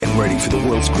ready for the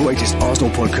world's greatest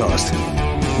Arsenal podcast.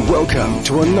 Welcome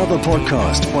to another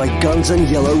podcast by Guns and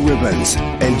Yellow Ribbons.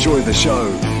 Enjoy the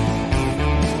show.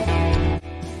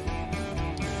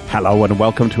 Hello and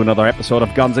welcome to another episode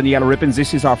of Guns and Yellow Ribbons.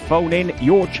 This is our phone in,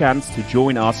 your chance to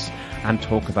join us and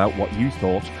talk about what you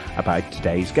thought about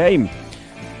today's game.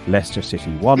 Leicester City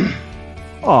 1,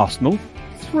 Arsenal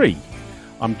 3.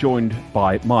 I'm joined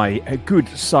by my good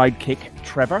sidekick,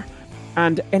 Trevor,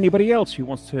 and anybody else who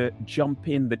wants to jump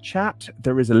in the chat.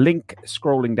 There is a link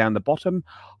scrolling down the bottom.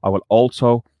 I will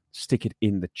also stick it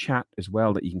in the chat as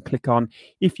well that you can click on.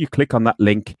 If you click on that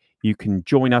link, you can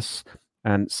join us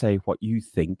and say what you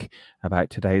think about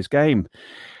today's game.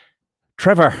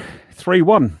 Trevor,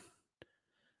 3-1.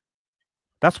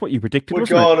 That's what you predicted, We're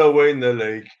wasn't it? going to win the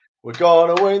league. We're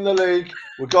going to win the league.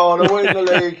 We're going to win the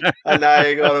league. And now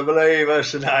you're going to believe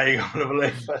us. And now you're going to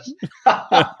believe us.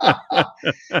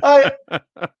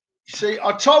 See,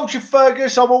 I told you,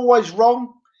 Fergus, I'm always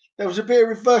wrong. There was a bit of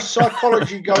reverse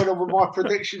psychology going on with my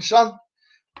prediction, son.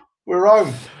 We're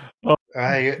home. Oh,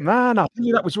 man, I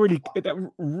think that was really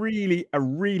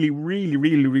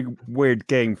weird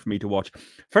game for me to watch.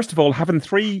 First of all, having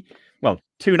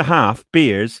 2.5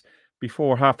 beers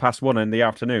before 1:30 in the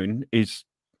afternoon is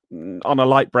on a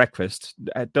light breakfast.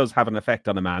 It does have an effect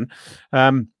on a man.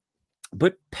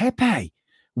 But Pepe,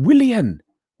 Willian,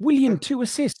 2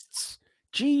 assists.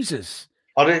 Jesus.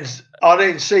 I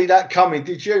didn't see that coming,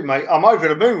 did you, mate? I'm over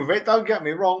the moon with it, don't get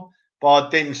me wrong, but I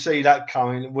didn't see that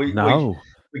coming. We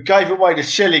gave away the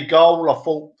silly goal. I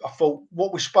thought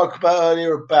what we spoke about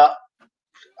earlier about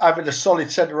having a solid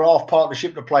centre-half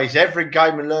partnership that plays every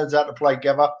game and learns how to play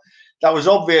together. That was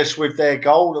obvious with their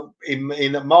goal. In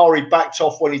Mari backed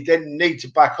off when he didn't need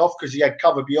to back off because he had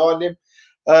cover behind him.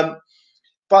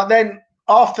 But then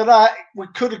after that, we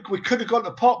could have got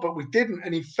the pot, but we didn't.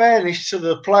 And in fairness to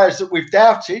the players that we've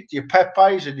doubted, your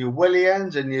Pepes and your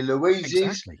Willians and your Luizes,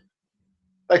 exactly.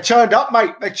 They turned up,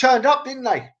 mate. They turned up, didn't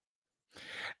they?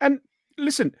 And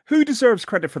listen, who deserves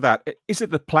credit for that? Is it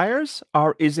the players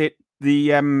or is it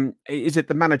the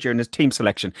manager and his team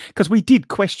selection? Because we did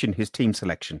question his team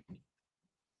selection.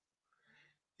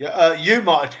 Yeah, you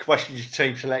might have questioned his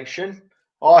team selection.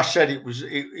 I said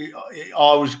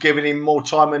I was giving him more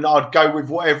time, and I'd go with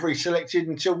whatever he selected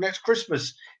until next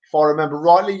Christmas, if I remember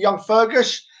rightly, young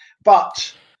Fergus.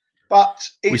 But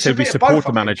we said we support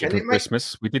the manager till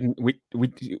Christmas. We didn't.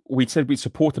 We said we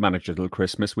support the manager till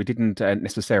Christmas. We didn't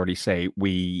necessarily say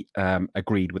we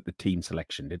agreed with the team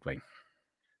selection, did we?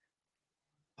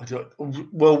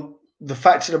 Well, the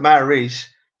fact of the matter is,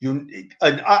 and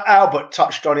Albert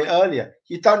touched on it earlier,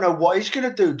 you don't know what he's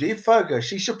going to do you, Fergus?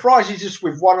 He surprises us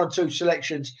with 1 or 2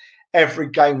 selections every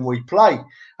game we play.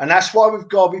 And that's why we've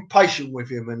got to be patient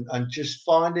with him and just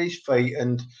find his feet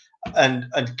and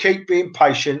keep being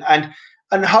patient. And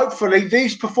hopefully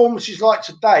these performances like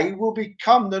today will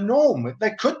become the norm. They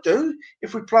could do.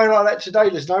 If we play like that today,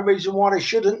 there's no reason why they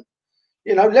shouldn't.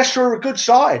 You know, Leicester are a good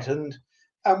side and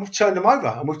we've turned them over,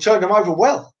 and we've turned them over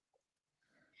well.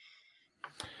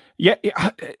 Yeah,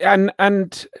 and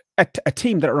a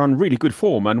team that are on really good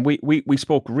form, and we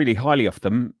spoke really highly of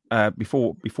them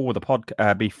before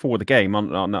the game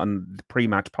on the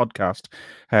pre-match podcast.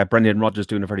 Brendan Rodgers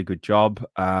doing a very good job.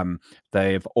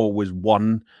 They've always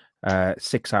won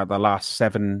 6 out of the last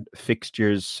 7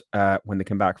 fixtures when they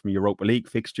come back from Europa League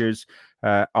fixtures.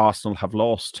 Arsenal have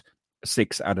lost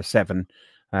 6 out of 7,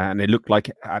 and it looked like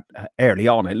early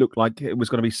on it looked like it was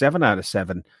going to be 7 out of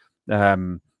 7.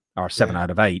 Or 7 out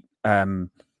of 8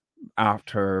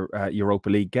 after Europa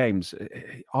League games.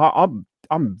 I'm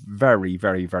very,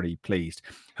 very, very pleased.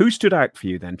 Who stood out for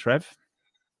you then, Trev?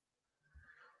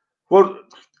 Well,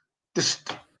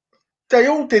 they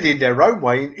all did in their own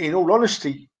way, in all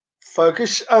honesty,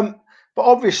 Fergus. But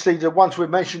obviously the ones we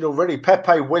mentioned already,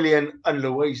 Pepe, Willian and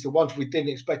Luiz, the ones we didn't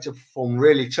expect to perform,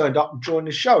 really turned up and joined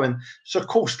the show. And so, of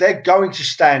course, they're going to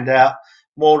stand out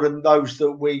more than those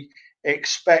that we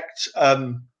expect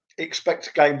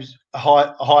games a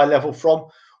high level from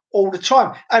all the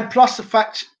time. And plus the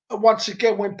fact, once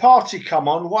again, when Partey come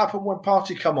on, what happened when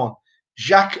Partey come on?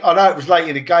 Xhaka, I know it was late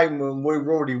in the game when we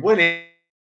were already winning,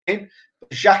 but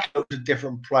Xhaka was a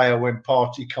different player when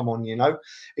Partey come on, you know.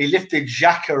 He lifted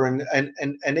Xhaka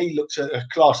and he looked at a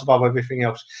class above everything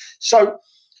else. So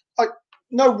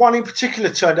no one in particular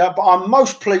turned out, but I'm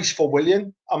most pleased for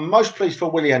Willian. I'm most pleased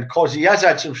for Willian because he has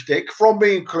had some stick from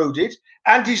me included,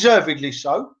 and deservedly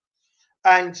so.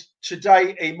 And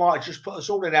today he might have just put us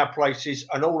all in our places,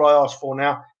 and all I ask for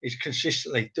now is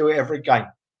consistently do it every game.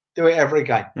 Do it every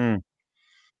game.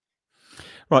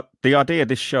 Right. The idea of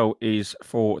this show is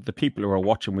for the people who are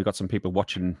watching. We've got some people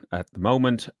watching at the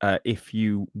moment. If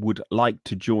you would like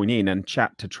to join in and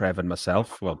chat to Trev and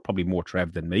myself, well, probably more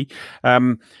Trev than me,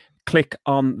 click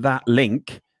on that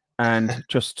link and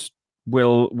just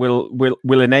we'll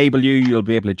enable you. You'll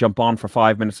be able to jump on for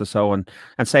 5 minutes or so and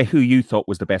say who you thought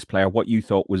was the best player, what you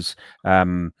thought was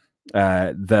how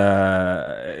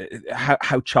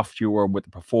chuffed you were with the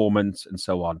performance and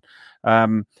so on.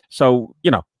 So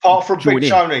apart from Big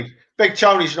Tony. Big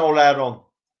Tony's not allowed on.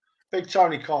 Big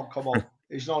Tony can't come on.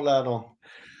 He's not allowed on.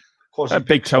 Of course,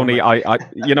 Big Tony, I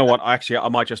you know what? Actually, I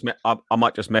might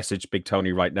just message Big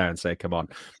Tony right now and say, "Come on."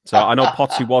 So I know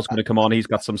Potsy was going to come on. He's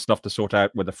got some stuff to sort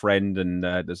out with a friend, and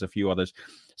there's a few others.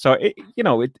 So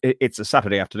it's a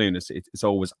Saturday afternoon. It's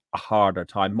always a harder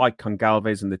time. Mike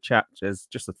Congalves in the chat says,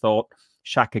 "Just a thought: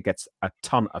 Xhaka gets a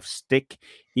ton of stick,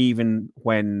 even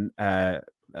when."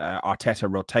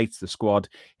 Arteta rotates the squad,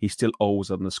 he's still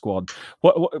always on the squad.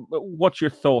 What's your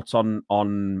thoughts on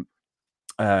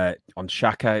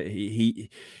Xhaka?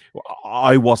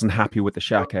 I wasn't happy with the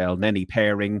Xhaka Elneny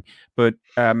pairing, but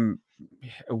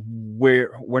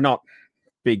we're not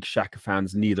big Xhaka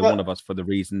fans, neither one of us, for the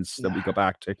reasons that we go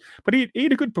back to. But he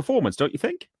had a good performance, don't you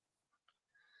think?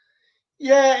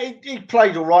 Yeah, he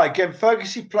played all right again.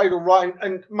 Ferguson played all right.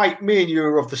 And mate, me and you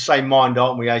are of the same mind,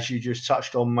 aren't we, as you just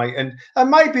touched on, mate? And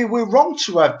maybe we're wrong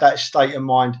to have that state of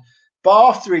mind. But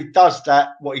after he does that,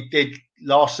 what he did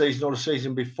last season or the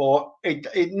season before,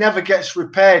 it never gets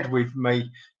repaired with me.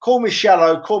 Call me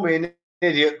shallow, call me an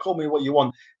idiot, call me what you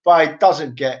want. But it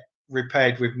doesn't get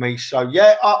repaired with me. So,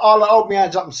 yeah, I'll hold my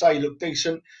hands up and say, look,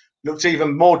 decent. Looked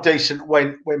even more decent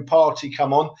when Partey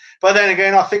come on. But then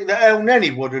again, I think that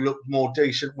Elneny would have looked more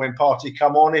decent when Partey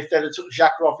come on if they'd have took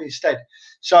Xhaka off instead.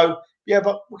 So, yeah,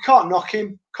 but we can't knock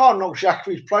him. Can't knock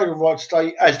Xhaka. He's played all right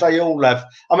today, as they all have.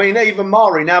 I mean, even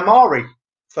Mari,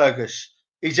 Fergus,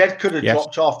 his head could have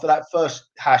dropped after that first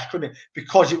hash, couldn't it?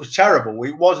 Because it was terrible.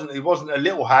 It wasn't a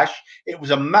little hash. It was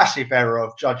a massive error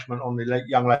of judgment on the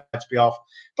young lad's behalf.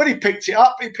 But he picked it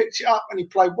up, and he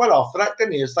played well after that,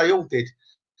 didn't he, as they all did.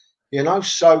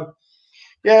 So,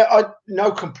 yeah,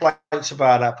 no complaints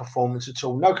about our performance at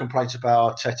all. No complaints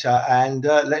about Arteta. And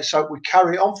let's hope we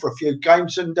carry it on for a few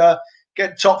games and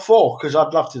get top four, because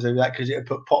I'd love to do that, because it would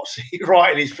put Potsy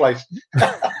right in his place.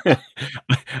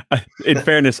 In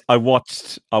fairness, I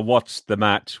watched the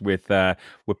match with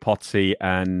Potsy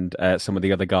and some of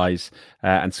the other guys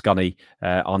and Scunny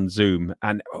on Zoom,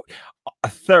 and a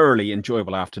thoroughly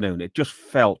enjoyable afternoon. It just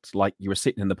felt like you were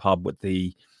sitting in the pub with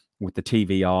the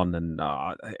TV on, and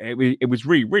it was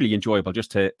really, really enjoyable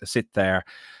just to sit there,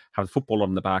 have the football on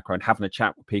in the background, having a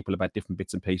chat with people about different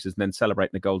bits and pieces, and then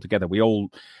celebrating the goal together. We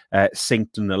all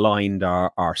synced and aligned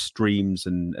our streams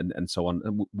and so on,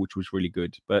 which was really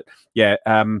good. But yeah,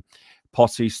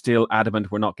 Potsy's still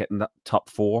adamant we're not getting that top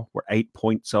four. We're 8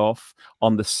 points off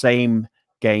on the same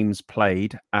games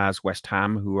played as West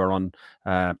Ham, who are on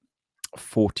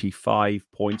 45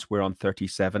 points. We're on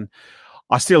 37.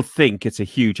 I still think it's a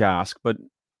huge ask, but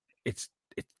it's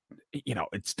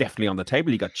definitely on the table.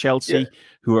 You got Chelsea,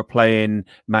 who are playing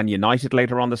Man United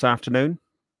later on this afternoon.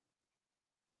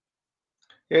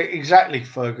 Yeah, exactly,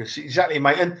 Fergus. Exactly,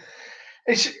 mate. And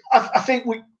I think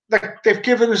they've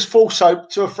given us false hope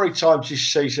 2 or 3 times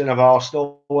this season of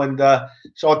Arsenal, and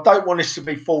so I don't want this to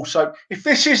be false hope. If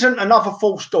this isn't another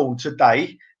false dawn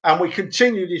today, and we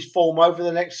continue this form over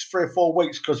the next 3 or 4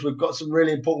 weeks, because we've got some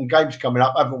really important games coming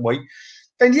up, haven't we?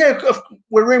 Then, yeah,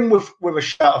 we're in with a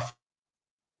shout of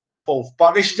fourth.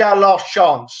 But this is our last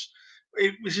chance.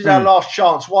 This is our last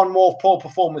chance. One more poor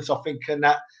performance, I think, and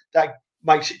that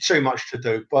makes it too much to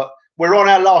do. But we're on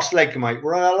our last leg, mate.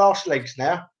 We're on our last legs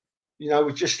now.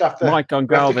 We just have to,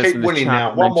 keep winning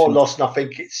now. One more loss, and I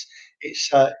think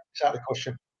it's out of the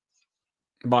question.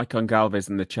 Mike Congalves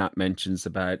in the chat mentions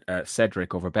about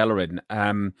Cedric over Bellerin.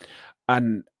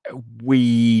 And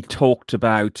we talked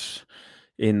about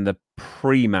in the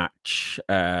pre-match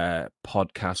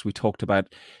podcast, we talked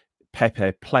about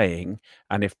Pepe playing,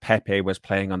 and if Pepe was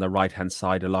playing on the right-hand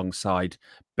side alongside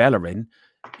Bellerin,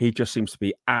 he just seems to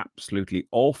be absolutely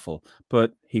awful.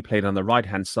 But he played on the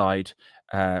right-hand side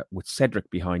with Cedric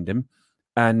behind him,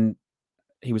 and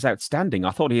he was outstanding.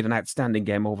 I thought he had an outstanding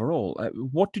game overall.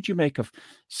 What did you make of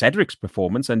Cedric's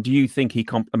performance, and do you think he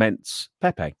complements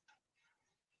Pepe?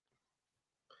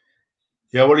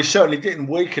 Yeah, well, he certainly didn't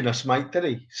weaken us, mate, did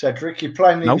he, Cedric? He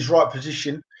played in his right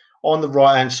position on the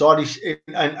right-hand side,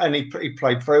 he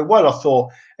played very well, I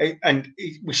thought.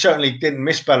 We certainly didn't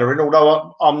miss Bellerin,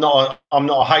 although I'm not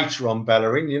a hater on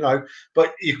Bellerin,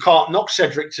 But you can't knock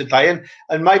Cedric today,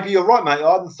 and maybe you're right, mate.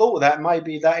 I hadn't thought of that.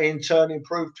 Maybe that in turn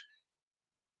improved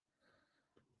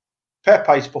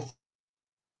Pepe's performance.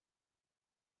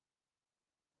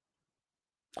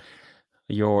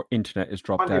 Your internet has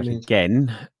dropped out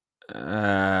again,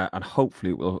 and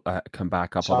hopefully it will come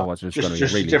back up. Otherwise, it's going to be a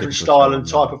really different style and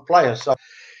type of player. So,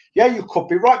 yeah, you could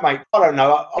be right, mate. I don't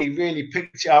know. He really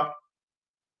picked it up.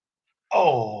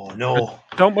 Oh no!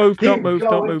 Don't move! Don't move!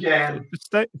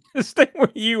 Stay where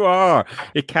you are.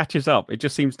 It catches up. It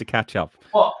just seems to catch up.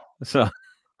 What? So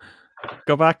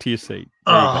go back to your seat.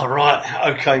 Oh, right.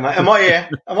 Okay, mate. Am I here?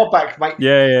 Am I back, mate?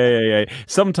 Yeah.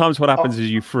 Sometimes what happens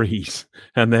is you freeze,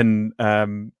 and then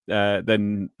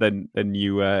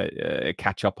you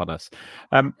catch up on us.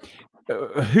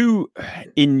 Who,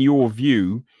 in your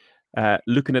view,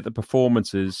 looking at the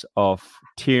performances of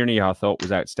Tierney, I thought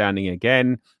was outstanding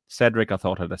again. Cedric, I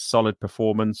thought, had a solid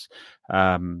performance.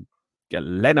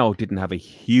 Leno didn't have a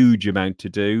huge amount to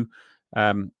do.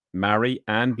 Mari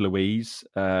and Louise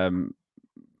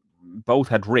both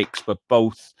had ricks, but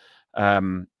both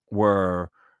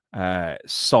were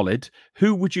solid.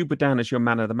 Who would you put down as your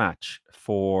man of the match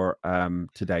for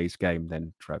today's game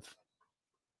then, Trev?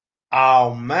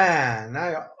 Oh, man.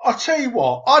 I'll tell you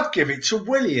what, I'd give it to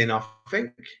Willian, I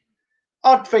think.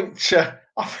 Oh,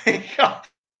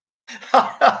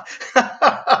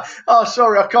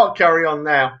 sorry, I can't carry on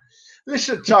now.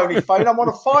 Listen, Tony Fane, I'm on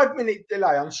a 5-minute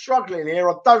delay. I'm struggling here.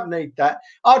 I don't need that.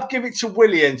 I'd give it to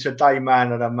Willian today,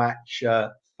 man of the match,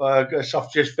 Fergus. I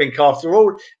just think after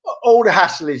all the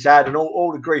hassle he's had and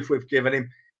all the grief we've given him,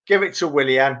 give it to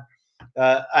Willian,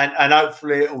 and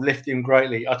hopefully it'll lift him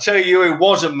greatly. I tell you who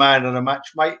wasn't man of the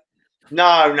match, mate.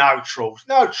 No, Truls.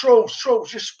 No, Truls,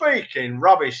 you're speaking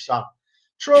rubbish, son.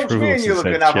 Truls, me and you are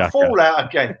going to have a fallout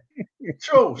again.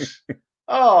 Truls.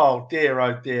 Oh dear.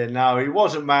 No, he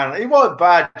wasn't man. He wasn't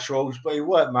bad, Truls, but he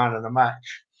weren't man of the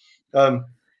match.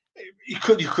 You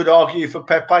could argue for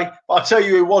Pepe, but I tell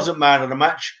you, he wasn't man of the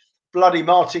match. Bloody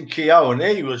Martin Keown.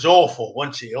 He was awful,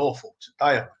 wasn't he? Awful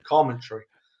today on the commentary.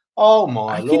 Oh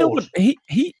my Lord! You know what?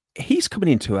 He's coming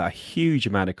into a huge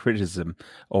amount of criticism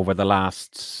over the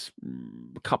last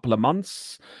couple of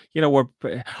months. You know,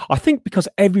 I think because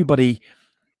everybody,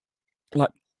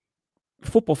 like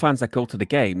football fans that go to the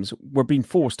games, we're being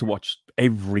forced to watch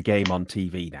every game on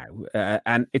TV now,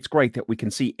 and it's great that we can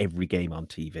see every game on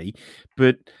TV.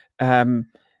 But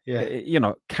you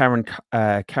know, Karen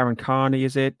Carney,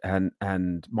 is it,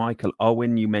 and Michael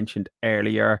Owen you mentioned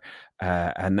earlier,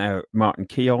 and now Martin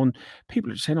Keown. People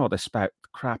are just saying, "Oh, they spout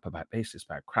crap about this, they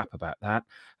spout crap about that,"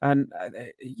 and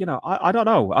you know, I don't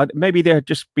know. Maybe they're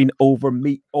just been over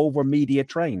media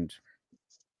trained.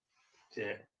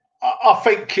 Yeah. I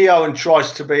think Keown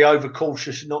tries to be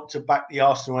overcautious not to back the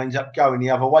Arsenal, ends up going the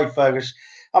other way, Fergus.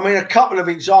 I mean, a couple of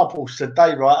examples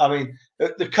today, right? I mean,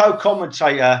 the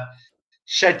co-commentator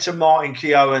said to Martin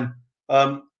Keown,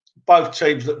 both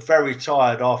teams look very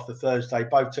tired after Thursday.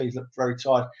 Both teams look very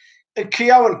tired. And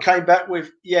Keown came back with,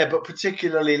 yeah, but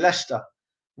particularly Leicester.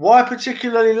 Why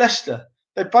particularly Leicester?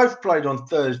 They both played on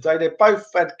Thursday. They both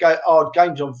had hard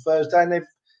games on Thursday. And they've,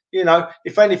 you know,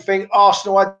 if anything,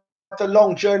 Arsenal had the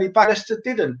long journey back. Leicester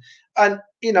didn't. And,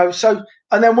 you know, so,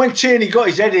 and then when Tierney got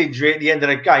his head injury at the end of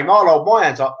the game, I'll hold my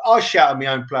hands up. I shouted at my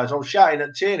own players. I was shouting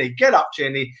at Tierney, get up,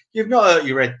 Tierney. You've not hurt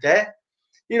your head there.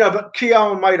 You know, but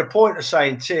Keown made a point of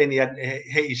saying Tierney hadn't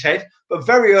hit his head. But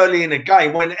very early in the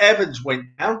game, when Evans went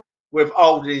down with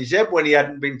holding his head when he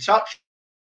hadn't been touched.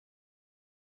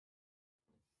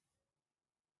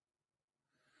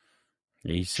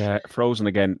 He's frozen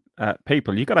again.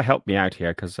 People, you got to help me out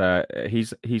here because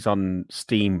he's on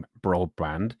Steam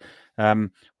broadband.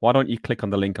 Why don't you click on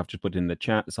the link I've just put in the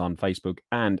chat? It's on Facebook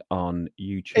and on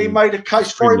YouTube. He made a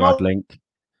case for him. Link.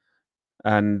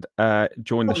 And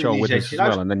join the show with us as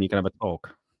well, and then you can have a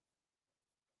talk.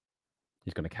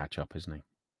 He's going to catch up, isn't he?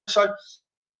 So,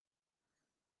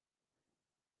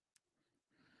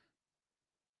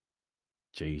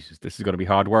 Jesus, this is going to be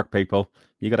hard work, people.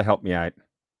 You got to help me out.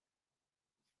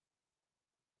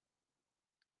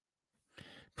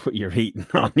 Put your heating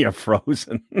on, you're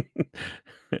frozen.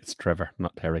 It's Trevor,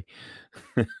 not Terry.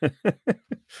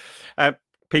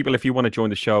 People, if you want to join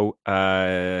the show,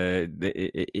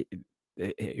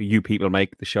 you people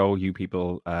make the show, you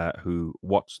people who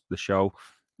watch the show,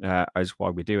 is why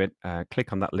we do it.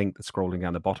 Click on that link that's scrolling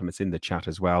down the bottom. It's in the chat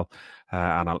as well,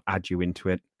 and I'll add you into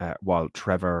it while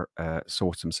Trevor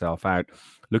sorts himself out.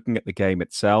 Looking at the game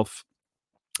itself,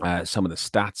 some of the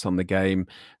stats on the game.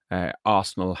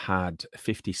 Arsenal had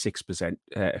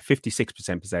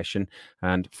 56% possession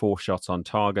and 4 shots on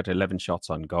target, 11 shots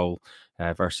on goal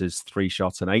versus 3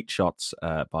 shots and 8 shots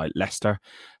by Leicester.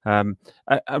 A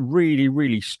really,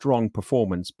 really strong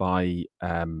performance by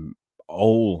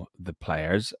all the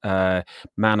players.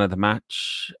 Man of the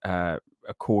match,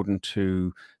 according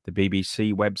to the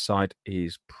BBC website,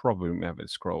 is probably never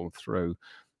scroll through.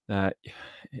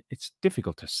 It's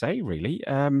difficult to say, really.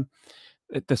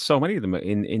 There's so many of them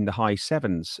in the high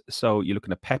sevens. So you're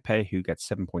looking at Pepe, who gets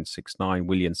 7.69,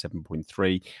 Willian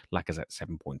 7.3, Lacazette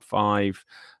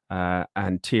 7.5,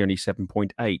 and Tierney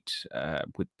 7.8,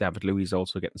 with David Luiz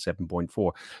also getting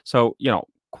 7.4. So,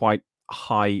 quite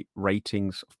high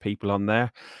ratings of people on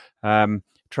there.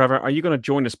 Trevor, are you going to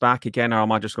join us back again, or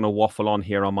am I just going to waffle on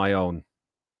here on my own?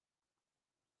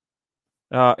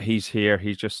 He's here.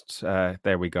 He's just,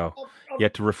 there we go. You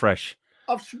had to refresh.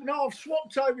 I've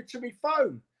swapped over to my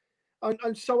phone,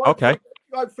 and so okay.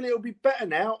 Hopefully it'll be better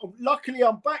now. Luckily,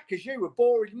 I'm back because you were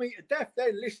boring me to death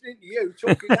then listening to you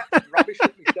talking that rubbish.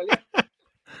 Let me tell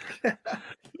you.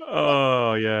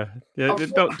 Oh yeah.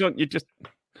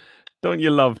 Don't you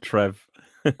love Trev?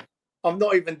 I'm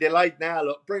not even delayed now.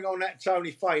 Look, bring on that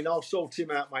Tony Fane. I'll sort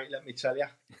him out, mate. Let me tell you.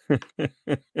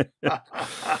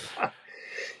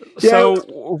 So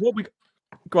what we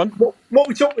go on? What are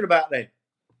we talking about then?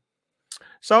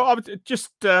 So I was just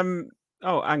hang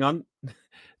on.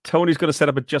 Tony's going to set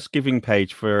up a Just Giving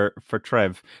page for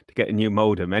Trev to get a new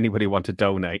modem. Anybody want to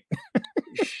donate?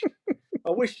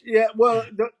 I wish. Yeah. Well,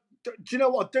 do you know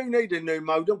what? I do need a new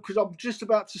modem because I'm just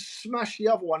about to smash the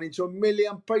other one into a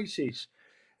million pieces.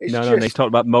 No, he's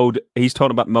talking about He's talking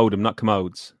about modem, not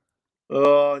commodes.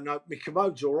 Oh, no, my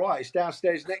commode's all right. It's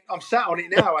downstairs. I'm sat on it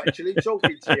now, actually,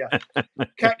 talking to you.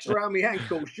 Cacks around my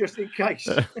ankles, just in case.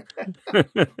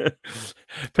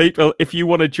 People, if you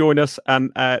want to join us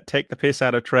and take the piss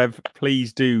out of Trev,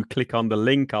 please do click on the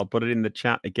link. I'll put it in the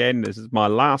chat again. This is my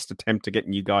last attempt to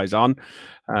getting you guys on.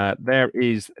 There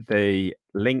is the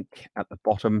link at the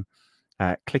bottom.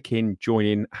 Click in, join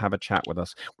in, have a chat with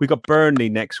us. We've got Burnley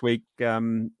next week.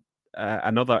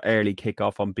 Another early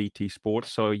kickoff on BT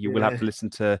Sports, so you will have to listen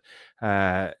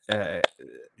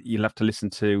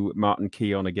to Martin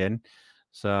Keown again.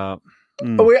 So,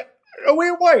 are we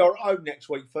away or home next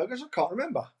week, Fergus? I can't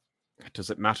remember. Does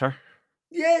it matter?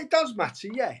 Yeah, it does matter.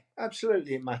 Yeah,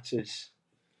 absolutely, it matters.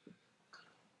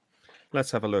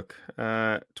 Let's have a look.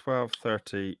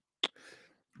 12:30.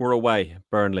 We're away,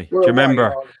 Burnley. Do you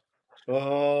remember?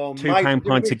 Oh, £2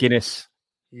 pints of Guinness.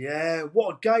 Yeah,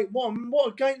 what a game!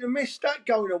 What a game to miss that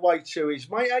going away to is,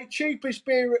 mate. Cheapest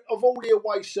beer of all the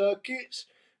away circuits.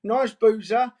 Nice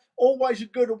boozer. Always a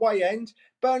good away end.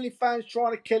 Burnley fans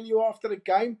trying to kill you after the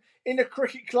game. In the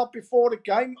cricket club before the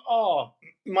game. Oh,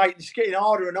 mate, it's getting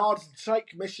harder and harder to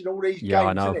take missing all these games,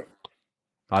 I know. isn't it?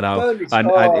 I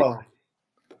know.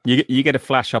 You get a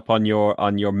flash up on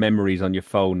your memories on your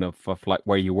phone of like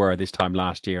where you were this time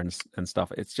last year and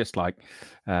stuff. It's just like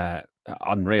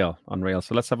unreal.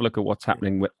 So let's have a look at what's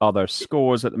happening with other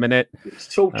scores at the minute. It's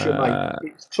torture,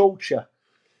 mate. It's torture.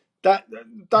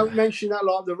 Don't mention that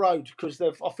like the road because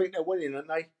I think they're winning, aren't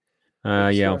they?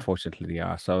 Unfortunately they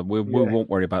are. So we won't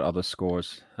worry about other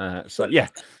scores. Yeah.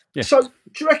 So, do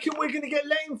you reckon we're going to get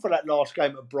let in for that last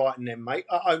game at Brighton then, mate?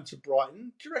 At home to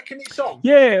Brighton. Do you reckon it's on?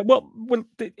 Yeah, well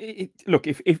look,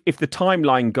 if the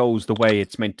timeline goes the way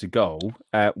it's meant to go,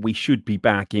 we should be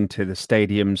back into the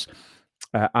stadiums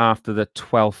after the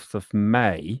 12th of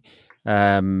May.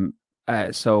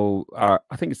 So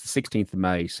I think it's the 16th of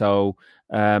May. So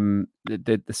the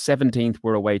 17th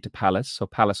we're away to Palace. So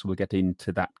Palace will get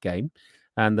into that game.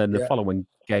 And then the following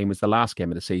game is the last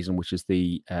game of the season, which is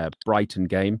the Brighton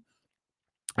game.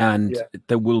 And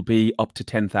there will be up to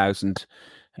 10,000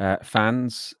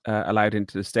 fans allowed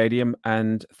into the stadium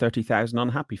and 30,000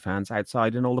 unhappy fans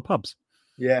outside in all the pubs.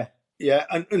 Yeah.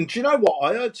 And do you know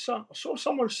what? I saw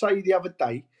someone say the other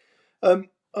day,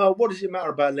 what does it matter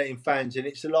about letting fans in?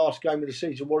 It's the last game of the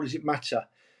season. What does it matter?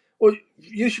 Well,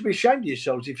 you should be ashamed of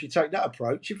yourselves if you take that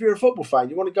approach. If you're a football fan,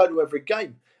 you want to go to every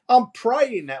game. I'm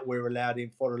praying that we're allowed in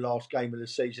for the last game of the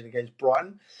season against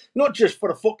Brighton. Not just for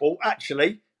the football.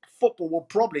 Actually, football will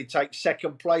probably take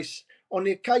second place on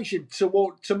the occasion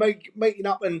to meeting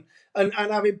up and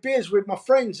having beers with my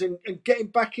friends and getting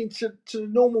back into the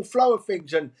normal flow of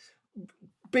things and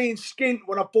being skint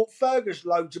when I bought Fergus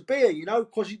loads of beer,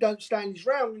 because he don't stand his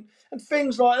round and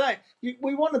things like that.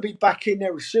 We want to be back in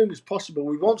there as soon as possible.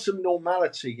 We want some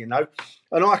normality, and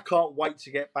I can't wait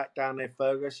to get back down there,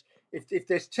 Fergus. If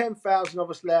there's 10,000 of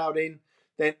us allowed in,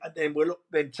 then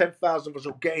 10,000 of us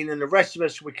will get in, and the rest of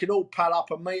us we can all pal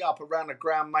up and meet up around the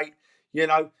ground, mate.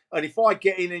 And if I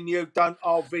get in and you don't,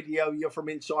 I'll video you from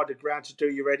inside the ground to do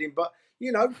your heading. But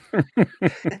you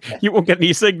won't get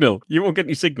any signal. You won't get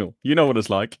any signal. You know what it's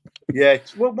like. Yeah.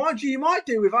 Well, mind you might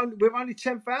do with only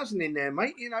 10,000 in there,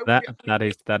 mate. That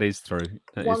is true.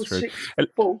 That is true.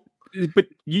 Full. But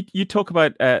you talk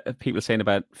about people saying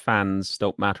about fans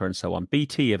don't matter and so on.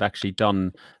 BT have actually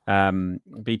done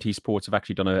BT Sports have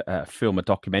actually done a film, a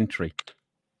documentary,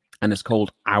 and it's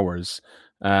called Hours,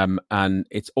 and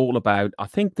it's all about. I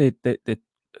think they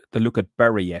look at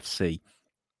Bury FC,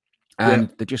 and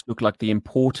they just look like the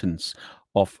importance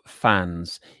of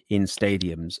fans in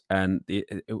stadiums and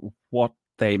what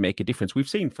they make a difference. We've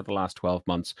seen for the last 12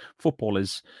 months, football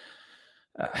is.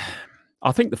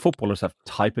 I think the footballers have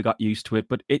type of got used to it,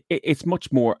 but it's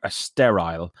much more a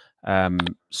sterile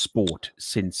sport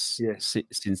since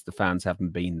the fans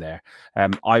haven't been there.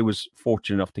 I was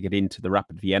fortunate enough to get into the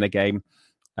Rapid Vienna game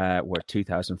where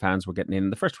 2,000 fans were getting in.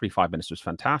 The first 45 minutes was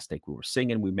fantastic. We were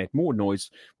singing. We made more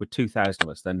noise with 2,000 of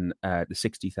us than the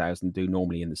 60,000 do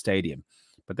normally in the stadium.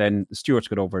 But then the stewards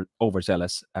got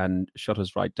overzealous and shut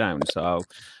us right down. So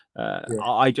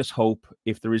I just hope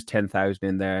if there is 10,000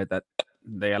 in there that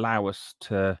they allow us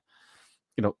to,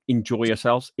 enjoy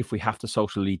ourselves. If we have to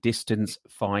socially distance,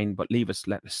 fine, but let us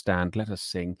stand, let us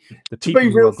sing. To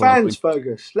be real fans,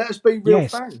 Fergus. Let us be real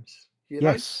fans.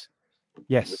 Yes.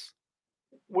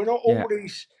 We're not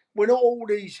all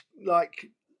these like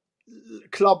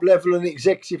club level and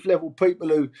executive level people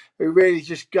who really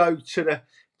just go to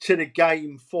the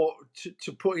game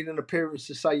to put in an appearance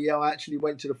to say, yeah, I actually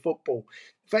went to the football.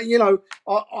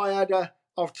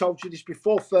 I've told you this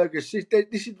before, Fergus.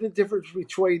 This is the difference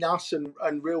between us and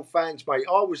real fans, mate.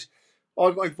 I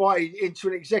got invited into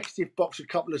an executive box a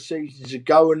couple of seasons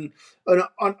ago, and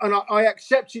I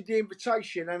accepted the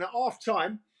invitation. And at half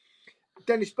time,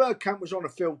 Dennis Bergkamp was on the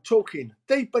field talking.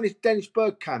 Dennis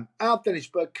Bergkamp, our Dennis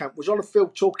Bergkamp, was on the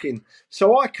field talking.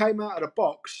 So I came out of the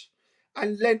box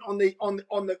and leant on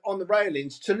the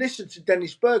railings to listen to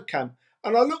Dennis Bergkamp.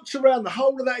 And I looked around the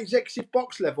whole of that executive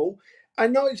box level.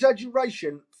 And no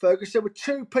exaggeration, Fergus, there were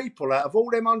 2 people out of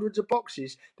all them hundreds of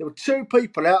boxes. There were 2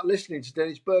 people out listening to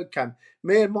Dennis Bergkamp,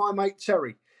 me and my mate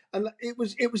Terry. And it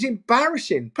was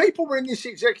embarrassing. People were in this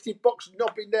executive box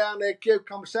knocking down their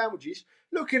cucumber sandwiches,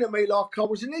 looking at me like I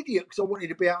was an idiot because I wanted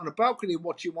to be out on the balcony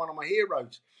watching one of my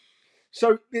heroes.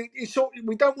 So we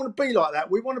don't want to be like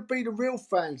that. We want to be the real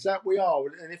fans that we are.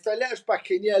 And if they let us back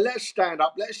in, let us stand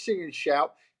up, let us sing and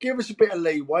shout, give us a bit of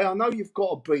leeway. I know you've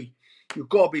got to be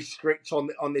strict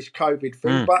on this COVID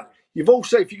thing, but you've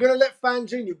also, if you're going to let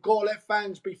fans in, you've got to let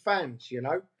fans be fans,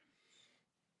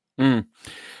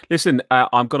 Listen,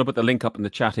 I'm going to put the link up in the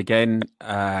chat again.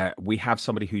 We have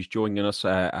somebody who's joining us,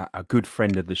 a good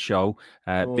friend of the show,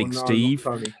 Big Steve.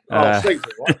 Steve, right?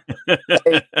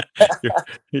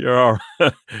 You're all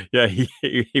right. Yeah,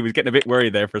 he was getting a bit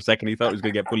worried there for a second. He thought he was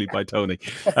going to get bullied by Tony.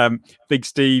 Big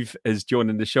Steve is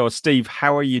joining the show. Steve,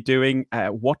 how are you doing?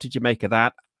 What did you make of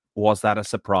that? Was that a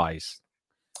surprise?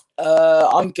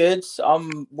 I'm good.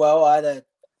 Well. I had a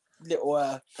little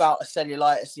bout of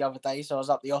cellulitis the other day, so I was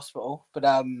up the hospital. But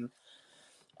I'm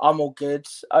all good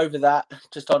over that.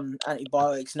 Just on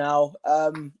antibiotics now.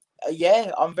 I'm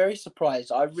very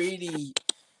surprised. I really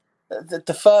after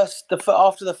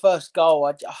the first goal,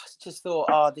 I just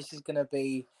thought, this is going to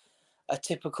be a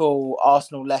typical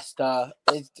Arsenal Leicester.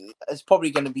 It's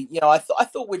probably going to be, I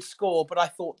thought we'd score, but I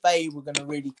thought they were going to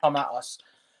really come at us.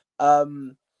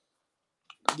 Overall,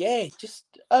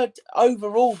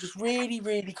 just really,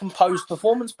 really composed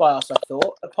performance by us, I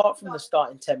thought, apart from the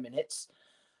starting 10 minutes.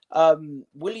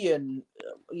 Willian,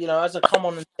 as I come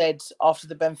on and said after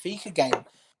the Benfica game,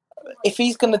 if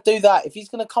he's going to do that, if he's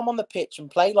going to come on the pitch and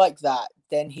play like that,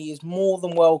 then he is more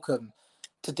than welcome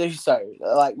to do so.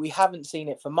 Like, we haven't seen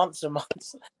it for months and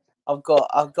months. I've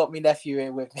got my nephew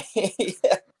here with me.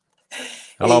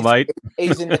 Hello, mate.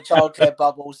 He's in the childcare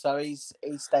bubble, so he's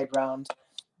stayed round.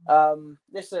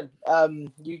 Listen,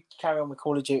 you carry on with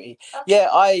Call of Duty. Yeah,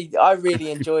 I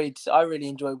really enjoyed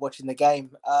watching the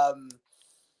game.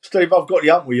 Steve, I've got the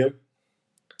hump with you.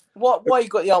 Why you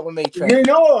got the hump with me, Trent? You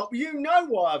know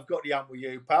why I've got the hump with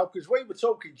you, pal, because we were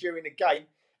talking during the game,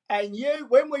 and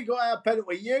when we got our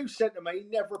penalty, you said to me,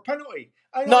 never a penalty.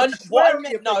 And no. I had to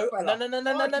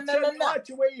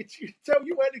tell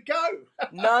you where to go.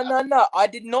 No. I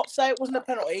did not say it wasn't a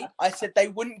penalty. I said they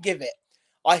wouldn't give it.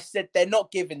 I said they're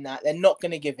not giving that. They're not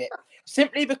going to give it.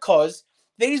 Simply because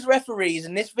these referees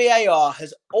and this VAR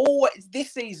has always,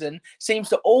 this season, seems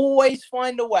to always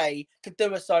find a way to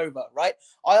do us over, right?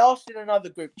 I asked in another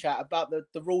group chat about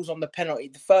the rules on the penalty,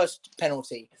 the first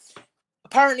penalty.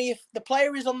 Apparently, if the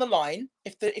player is on the line,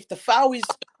 if the foul is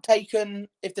taken,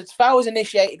 if the foul is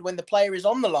initiated when the player is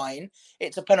on the line,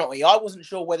 it's a penalty. I wasn't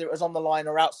sure whether it was on the line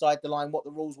or outside the line, what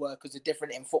the rules were, because they're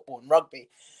different in football and rugby.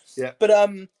 Yeah. But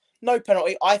no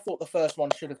penalty. I thought the first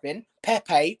one should have been.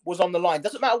 Pepe was on the line.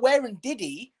 Doesn't matter where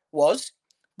Ndidi was,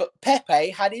 But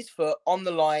Pepe had his foot on the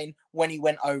line when he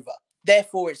went over.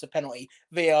 Therefore, it's a penalty.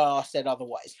 VAR said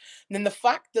otherwise. And then the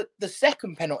fact that the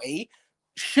second penalty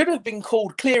should have been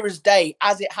called clear as day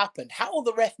as it happened. How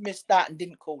the ref missed that and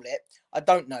didn't call it, I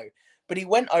don't know. But he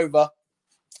went over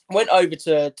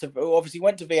to obviously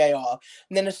went to VAR.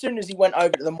 And then as soon as he went over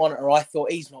to the monitor, I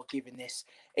thought, he's not giving this.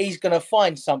 He's going to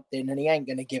find something and he ain't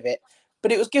going to give it.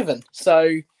 But it was given. So,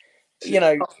 you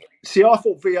know. See, I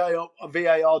thought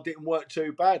VAR didn't work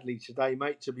too badly today,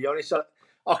 mate, to be honest.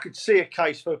 I could see a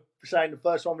case for saying the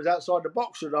first one was outside the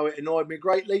box, although it annoyed me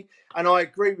greatly. And I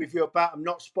agree with you about him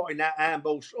not spotting that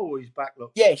handball. Oh, he's back,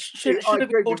 look. Yeah, I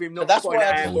agree with him not spotting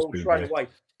that handball straight away.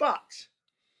 But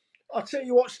I'll tell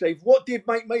you what, Steve, what did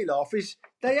make me laugh is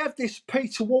they have this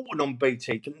Peter Walton on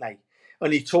BT, didn't they?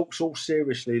 And he talks all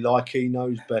seriously like he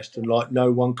knows best and like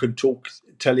no one can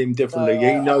tell him differently.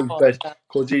 He knows best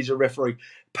because he's a referee.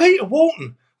 Peter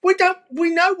Walton, we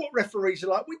know what referees are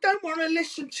like. We don't want to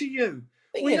listen to you.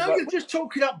 We know you're just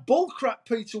talking up bullcrap,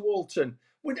 Peter Walton.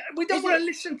 We don't want to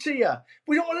listen to you.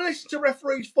 We don't want to listen to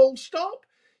referees full stop.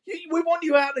 We want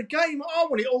you out of the game. I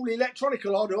want it all electronic. I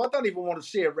don't even want to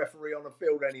see a referee on the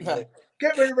field anymore. No.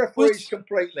 Get rid of referees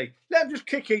completely. Let them just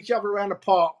kick each other around the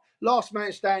park. Last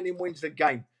man standing wins the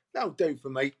game. That'll do for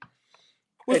me.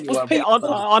 Anyway,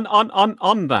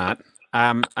 on that,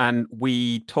 and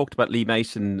we talked about Lee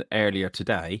Mason earlier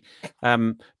today,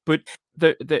 but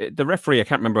the referee, I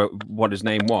can't remember what his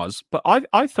name was, but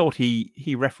I thought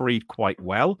he refereed quite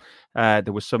well.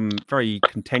 There was some very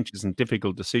contentious and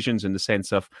difficult decisions in the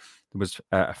sense of there was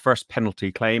a first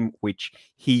penalty claim which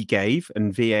he gave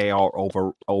and VAR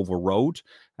overrode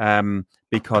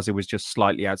because it was just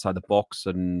slightly outside the box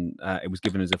and it was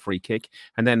given as a free kick.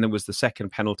 And then there was the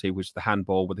second penalty, which was the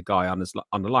handball with the guy on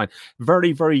the line.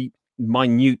 Very, very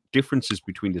minute differences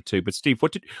between the two. But Steve,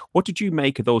 what did you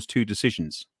make of those two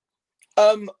decisions?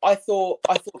 I thought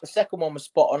the second one was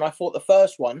spot on. I thought the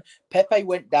first one, Pepe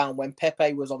went down when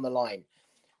Pepe was on the line.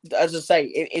 As I say,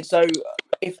 it's so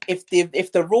if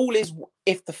the rule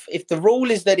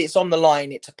is that it's on the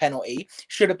line, it's a penalty.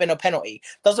 Should have been a penalty.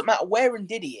 Doesn't matter where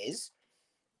Ndidi is,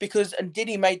 because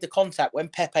Ndidi made the contact when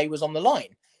Pepe was on the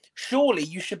line. Surely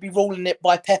you should be ruling it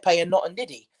by Pepe and not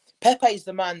Ndidi. Pepe is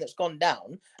the man that's gone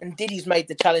down, and Ndidi's made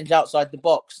the challenge outside the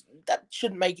box. That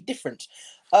shouldn't make a difference.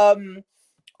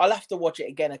 I'll have to watch it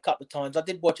again a couple of times. I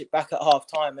did watch it back at half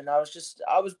time and I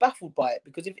was baffled by it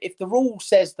because if the rule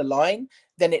says the line,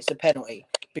 then it's a penalty.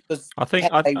 Because I think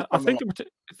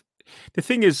the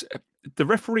thing is the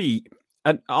referee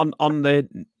on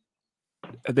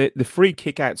the free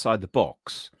kick outside the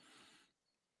box,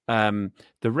 the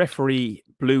referee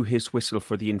blew his whistle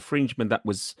for the infringement that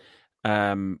was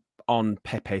on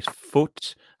Pepe's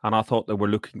foot, and I thought they were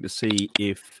looking to see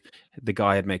if the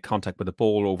guy had made contact with the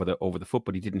ball over the foot,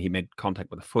 but he didn't. He made contact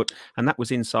with the foot, and that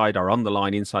was inside or on the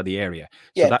line, inside the area.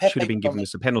 So that Pepe should have been given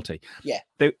as a penalty. Yeah,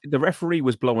 the referee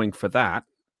was blowing for that,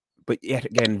 but yet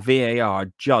again,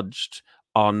 VAR judged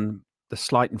on the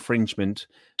slight infringement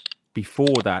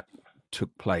before that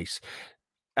took place.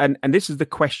 And this is the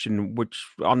question which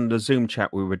on the Zoom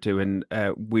chat we were doing,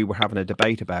 we were having a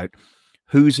debate about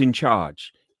who's in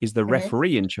charge. Is the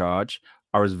referee in charge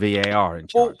or is VAR in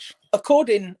charge? Well,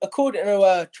 according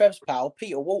to Trev's pal,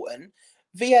 Peter Walton,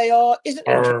 VAR isn't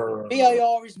in charge.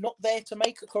 VAR is not there to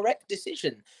make a correct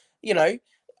decision. You know,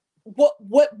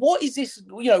 what is this?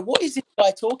 You know, what is this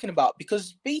guy talking about?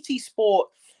 Because BT Sport,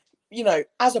 you know,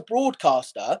 as a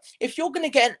broadcaster, if you're going to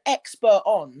get an expert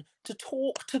on to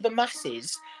talk to the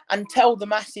masses and tell the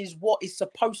masses what is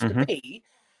supposed to be,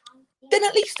 then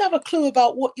at least have a clue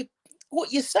about what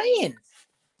you're saying.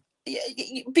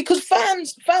 Because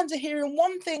fans are hearing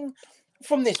one thing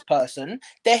from this person,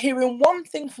 they're hearing one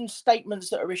thing from statements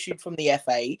that are issued from the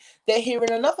FA, they're hearing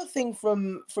another thing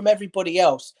from everybody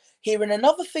else, hearing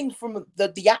another thing from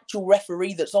the actual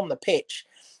referee that's on the pitch.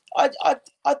 I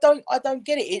don't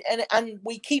get it, and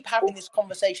we keep having this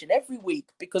conversation every week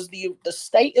because the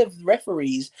state of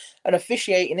referees and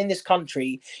officiating in this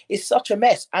country is such a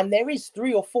mess, and there is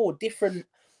 3 or 4 different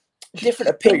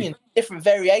opinions, different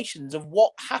variations of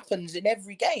what happens in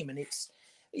every game, and it's.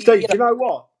 Steve, do you know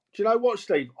what? Do you know what,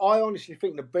 Steve? I honestly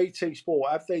think the BT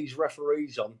Sport have these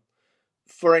referees on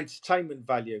for entertainment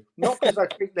value, not because I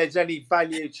think there's any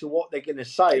value to what they're going to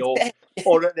say, or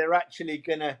that they're actually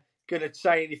going to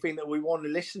say anything that we want to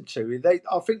listen to.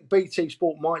 I think BT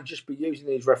Sport might just be using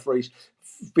these referees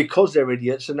because they're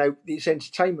idiots and it's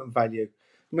entertainment value.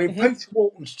 I mean, Peter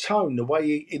Walton's tone, the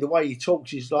way he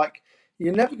talks, is like.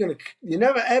 You're never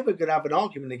ever gonna have an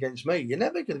argument against me. You're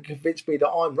never gonna convince me that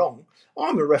I'm wrong.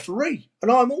 I'm a referee,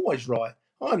 and I'm always right.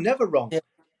 I'm never wrong. Yeah.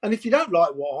 And if you don't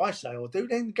like what I say or do,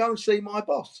 then go and see my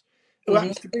boss, who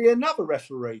happens to be another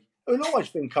referee, who'll always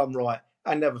think I'm right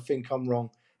and never think I'm wrong.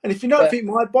 And if you don't think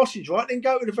my boss is right, then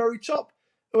go to the very top,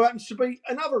 who happens to be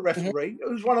another referee,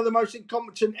 who's one of the most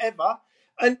incompetent ever.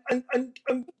 And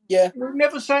we'll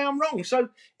never say I'm wrong. So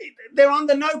they're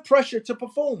under no pressure to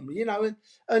perform, you know.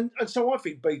 And so I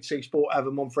think BT Sport have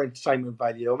them on for entertainment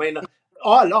value. I mean,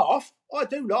 I laugh. I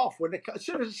do laugh as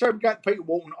soon as I say we go to Peter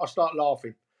Walton, I start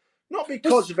laughing. Not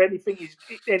because of anything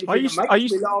that makes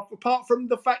me laugh, apart from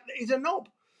the fact that he's a knob.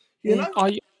 You know.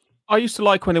 I used to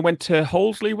like when they went to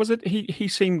Hollesley, was it? He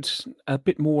seemed a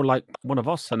bit more like one of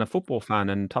us and a football fan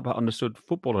and understood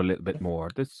football a little bit more.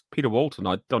 This Peter Walton,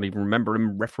 I don't even remember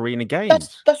him refereeing a game.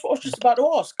 That's what I was just about to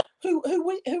ask. Who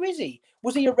is he?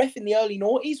 Was he a ref in the early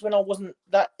noughties when I wasn't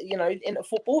that, into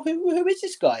football? Who is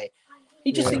this guy?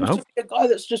 He just seems to be a guy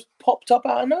that's just popped up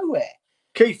out of nowhere.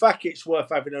 Keith Hackett's worth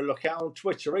having a look at on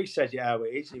Twitter. He says it how it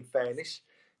is, in fairness.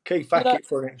 Keith Hackett,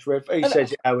 for an ex-ref, he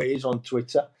says it how it is on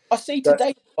Twitter. I see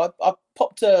today, I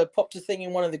popped a thing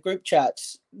in one of the group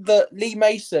chats that Lee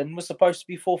Mason was supposed to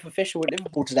be fourth official at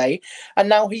Liverpool today, and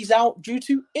now he's out due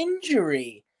to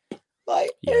injury. Like,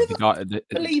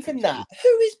 believe in that?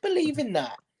 Who is believing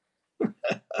that?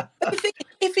 The thing,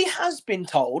 if he has been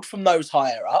told from those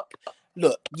higher up,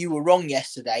 look, you were wrong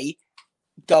yesterday,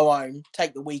 go home,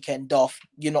 take the weekend off,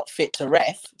 you're not fit to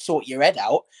ref, sort your head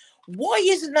out. Why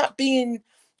isn't that being...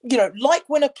 like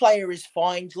when a player is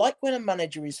fined, like when a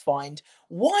manager is fined,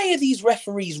 why are these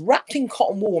referees wrapped in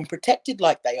cotton wool and protected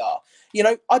like they are?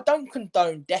 I don't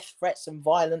condone death threats and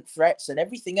violent threats and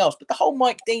everything else, but the whole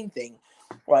Mike Dean thing,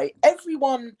 right?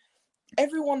 Everyone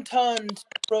turned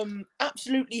from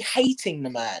absolutely hating the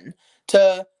man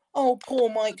to, oh, poor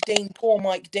Mike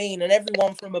Dean, and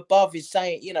everyone from above is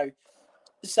saying,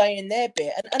 saying their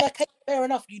bit. And okay, fair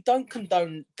enough, you don't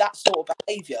condone that sort of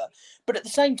behaviour. But at the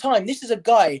same time, this is a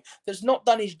guy that's not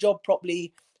done his job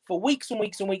properly for weeks and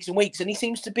weeks and weeks and weeks. And he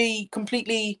seems to be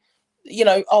completely, you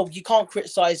can't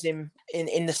criticise him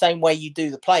in the same way you do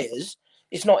the players.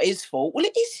 It's not his fault. Well,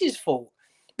 it is his fault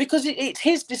because it's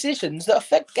his decisions that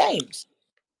affect games.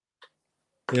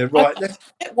 Yeah, right. Let's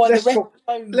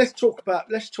talk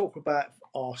about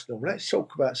Arsenal. Let's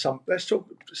talk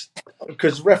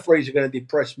because referees are going to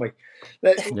depress me.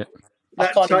 Look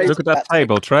at that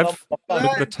table, Trev. Look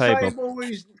at the table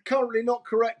is currently not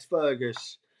correct,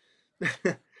 Fergus.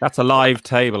 That's a live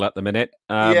table at the minute.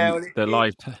 No,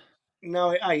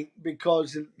 it ain't,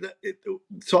 because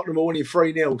Tottenham are winning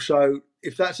 3-0. So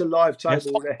if that's a live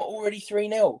table, they're already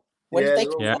 3-0.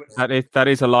 That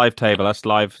is a live table. That's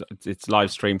live. It's live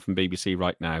streamed from BBC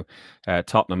right now.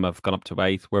 Tottenham have gone up to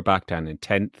 8th. We're back down in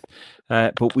 10th,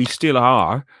 but we still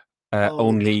are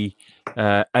only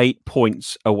 8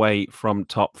 points away from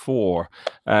top 4.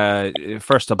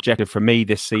 First objective for me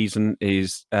this season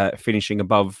is finishing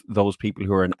above those people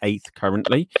who are in 8th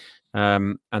currently,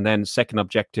 and then second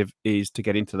objective is to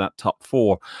get into that top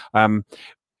 4.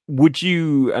 Would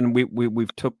you, and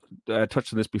we've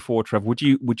touched on this before, Trev, would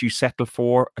you settle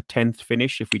for a 10th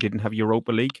finish if we didn't have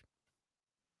Europa League?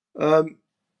 No,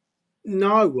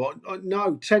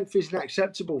 10th isn't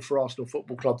acceptable for Arsenal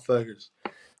Football Club, Fergus.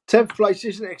 10th place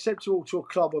isn't acceptable to a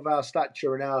club of our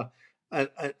stature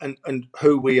and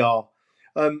who we are.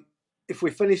 If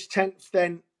we finish 10th,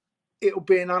 then it'll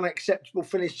be an unacceptable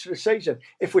finish to the season.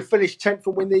 If we finish 10th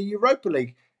and win the Europa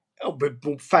League, it'll be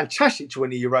fantastic to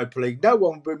win the Europa League. No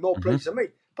one will be more pleased than me,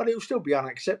 but it'll still be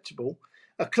unacceptable.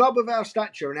 A club of our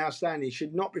stature and our standing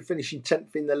should not be finishing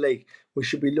 10th in the league. We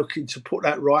should be looking to put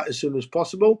that right as soon as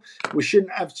possible. We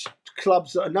shouldn't have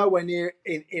clubs that are nowhere near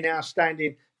in our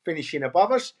standing finishing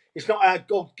above us. It's not our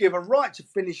God-given right to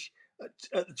finish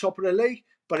at the top of the league,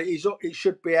 but it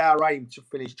should be our aim to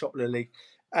finish top of the league.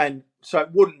 And so it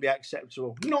wouldn't be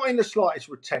acceptable. Not in the slightest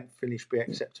would 10th finish be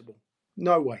acceptable.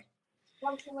 No way.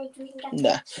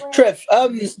 Nah. Trev,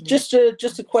 just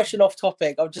a question off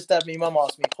topic. I've just had my mum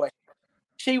ask me a question.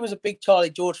 She was a big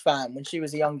Charlie George fan when she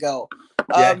was a young girl.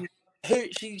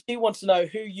 She wants to know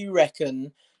who you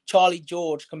reckon Charlie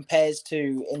George compares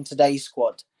to in today's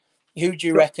squad. Who do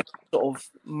you reckon sort of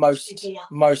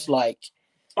most like?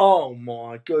 Oh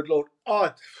my good Lord.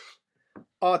 I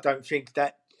don't think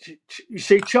that. You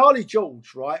see, Charlie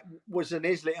George, right, was an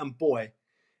Islington boy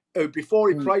who, before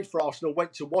he played for Arsenal,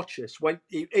 went to watch us.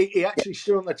 He actually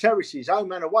stood on the terraces,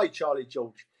 home and away, Charlie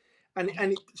George.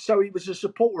 So he was a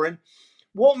supporter. And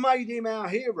what made him our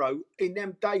hero in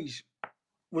them days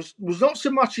was not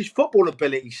so much his football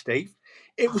ability, Steve.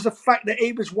 It was the fact that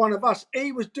he was one of us.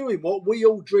 He was doing what we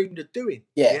all dreamed of doing.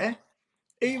 Yeah.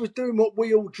 he was doing what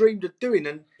we all dreamed of doing,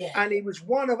 and he was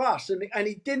one of us, and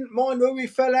he didn't mind who he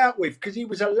fell out with because he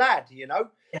was a lad,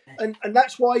 and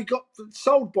that's why he got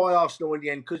sold by Arsenal in the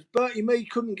end, because Bertie Mee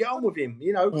couldn't get on with him,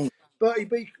 Bertie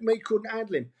Mee couldn't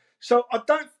handle him. So I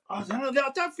don't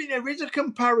think there is a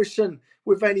comparison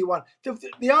with anyone.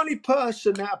 The only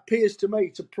person that appears to me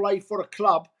to play for a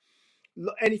club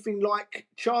anything like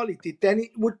Charlie did, then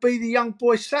it would be the young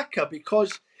boy Saka,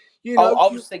 because I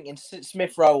was thinking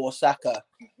Smith Rowe or Saka.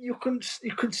 You can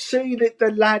see that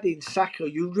the lad in Saka.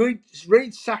 You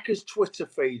read Saka's Twitter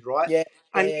feed, right? Yeah,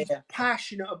 and he's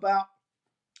passionate about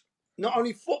not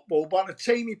only football but the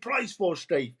team he plays for.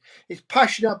 Steve, he's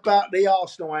passionate about the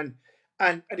Arsenal, and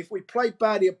if we play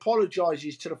bad, he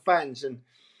apologises to the fans, and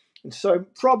so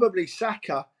probably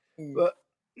Saka, but.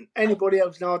 Anybody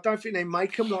else? No, I don't think they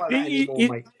make them like that anymore,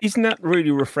 mate. Isn't that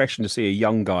really refreshing to see a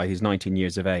young guy who's 19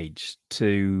 years of age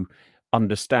to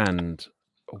understand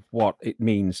what it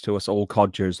means to us all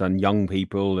codgers and young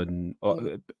people and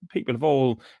people of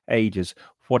all ages,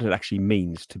 what it actually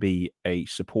means to be a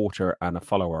supporter and a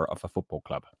follower of a football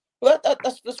club? Well,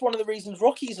 that's one of the reasons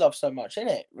Rockies love so much, isn't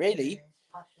it? Really?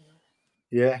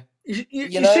 Yeah.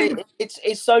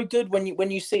 It's so good when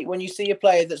you see a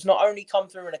player that's not only come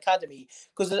through an academy,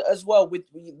 because as well with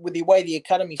the way the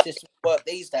academy system work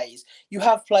these days, you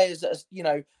have players that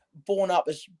are brought up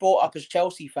as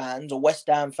Chelsea fans or West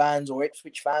Ham fans or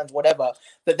Ipswich fans, whatever,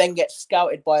 that then get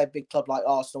scouted by a big club like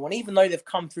Arsenal, and even though they've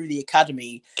come through the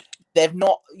academy, they've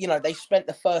not they spent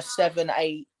the first 7,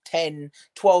 8, 10,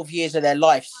 12 years of their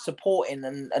life supporting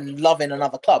and loving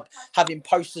another club, having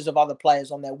posters of other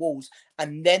players on their walls,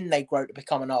 and then they grow to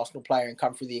become an Arsenal player and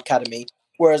come through the academy.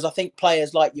 Whereas I think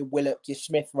players like your Willock, your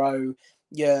Smith Rowe,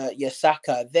 your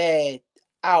Saka, they're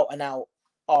out and out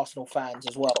Arsenal fans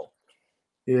as well.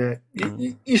 Yeah.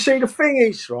 You see, the thing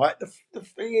is, right, the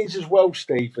thing is as well,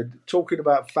 Steve, talking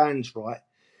about fans, right,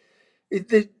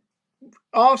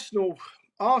 Arsenal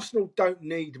don't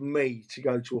need me to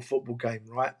go to a football game,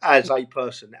 right? As a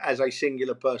person, as a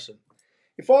singular person.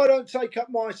 If I don't take up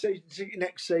my season ticket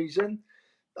next season,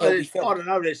 I don't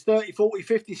know, there's 30, 40,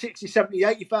 50, 60, 70,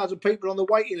 80,000 people on the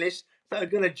waiting list that are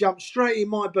going to jump straight in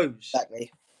my boots.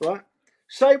 Exactly. Right?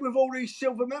 Same with all these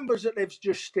silver members that they've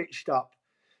just stitched up.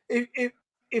 If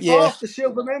half the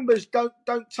silver members don't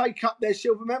take up their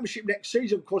silver membership next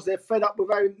season because they're fed up with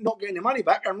not getting their money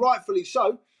back, and rightfully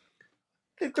so,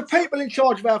 the people in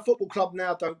charge of our football club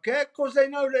now don't care, because they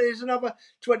know that there's another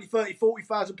 20, 30,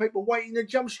 40,000 people waiting to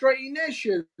jump straight in their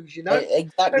shoes,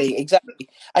 Exactly.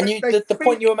 And the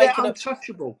point you were making... They're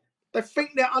untouchable. They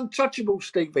think they're untouchable,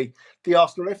 Stevie, the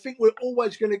Arsenal. They think we're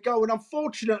always going to go, and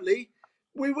unfortunately,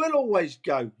 we will always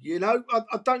go, I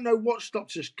don't know what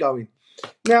stops us going.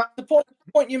 Now, the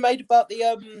point you made about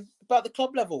the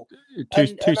club level.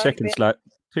 Two seconds, lad.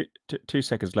 2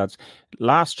 seconds, lads.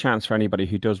 Last chance for anybody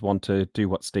who does want to do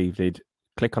what Steve did.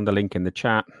 Click on the link in the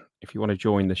chat if you want to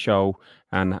join the show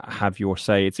and have your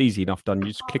say. It's easy enough done. You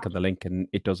just click on the link and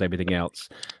it does everything else.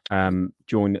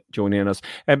 Join in us.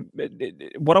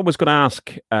 What I was going to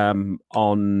ask on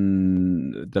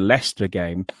the Leicester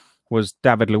game was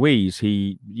David Luiz.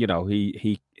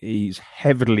 He's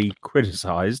heavily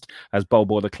criticised as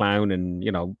Bobo the Clown and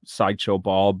Sideshow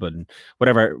Bob and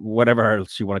whatever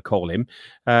else you want to call him.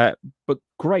 But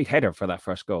great header for that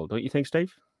first goal, don't you think,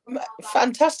 Steve?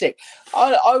 Fantastic.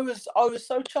 I was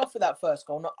so chuffed for that first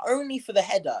goal, not only for the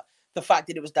header, the fact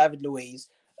that it was David Luiz,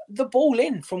 the ball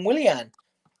in from Willian.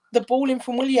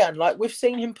 Like, we've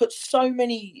seen him put so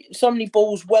many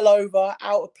balls well over,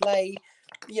 out of play,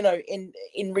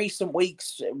 in recent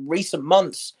weeks, recent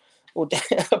months, or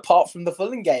apart from the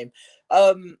Fulham game,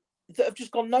 that have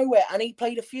just gone nowhere. And he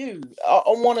played a few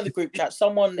on one of the group chats.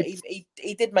 Someone he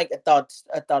did make a dud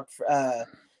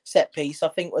set piece. I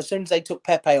think as soon as they took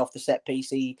Pepe off the set piece,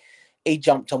 he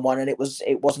jumped on one, and it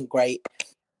wasn't great.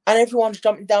 And everyone's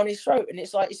jumping down his throat. And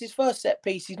it's like, it's his first set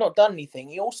piece. He's not done anything.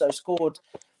 He also scored.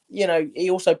 He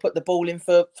also put the ball in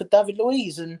for David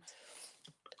Luiz, and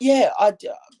you've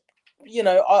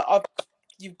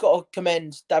got to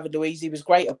commend David Luiz. He was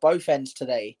great at both ends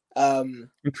today. And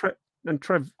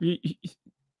Trev,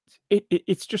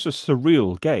 it's just a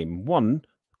surreal game. One,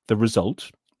 the result,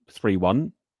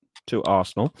 3-1 to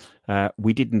Arsenal.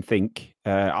 We didn't think.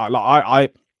 I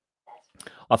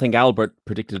think Albert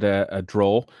predicted a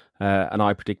draw, and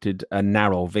I predicted a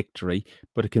narrow victory,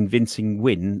 but a convincing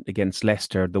win against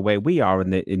Leicester. The way we are in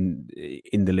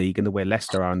the league, and the way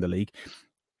Leicester are in the league,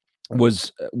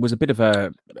 was a bit of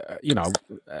a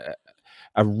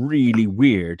really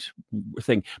weird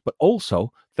thing. But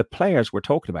also the players we're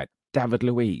talking about: David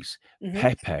Luiz,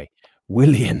 Pepe,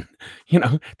 Willian.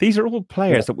 These are all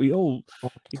players that we all.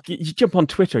 You jump on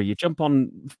Twitter, you jump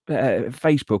on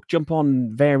Facebook, jump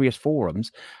on various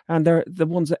forums, and they're the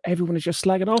ones that everyone is just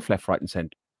slagging off left, right, and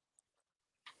centre.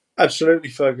 Absolutely,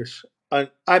 Fergus, and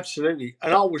absolutely.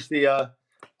 And I was the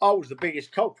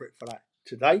biggest culprit for that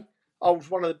today. I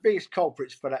was one of the biggest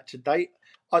culprits for that today.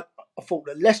 I thought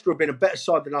that Leicester have been a better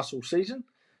side than us all season.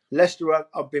 Leicester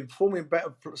have been performing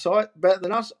better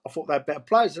than us. I thought they had better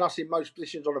players than us in most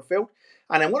positions on the field.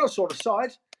 And then when I saw the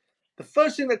side, the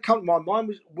first thing that came to my mind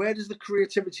was, where does the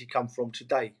creativity come from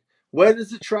today? Where does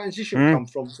the transition come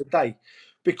from today?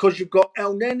 Because you've got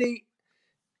Elneny,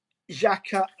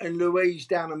 Xhaka and Luiz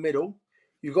down the middle.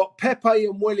 You've got Pepe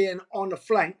and Willian on the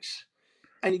flanks.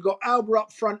 And you've got Alba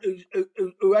up front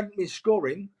who hadn't been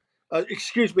scoring.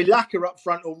 Laka up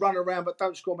front who'll run around but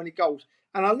don't score many goals.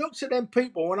 And I looked at them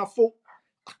people and I thought,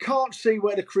 I can't see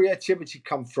where the creativity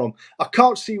comes from. I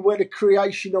can't see where the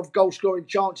creation of goal-scoring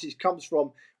chances comes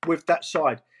from with that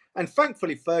side. And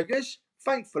thankfully, Fergus,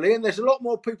 and there's a lot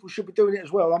more people should be doing it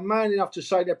as well. I'm man enough to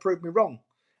say they proved me wrong.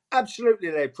 Absolutely,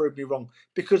 they proved me wrong.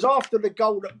 Because after the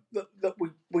goal that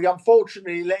we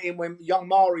unfortunately let in when young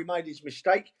Mari made his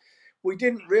mistake, we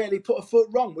didn't really put a foot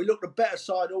wrong. We looked the better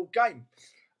side all game.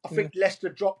 I think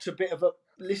Leicester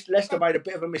made a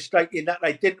bit of a mistake in that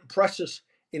they didn't press us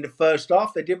in the first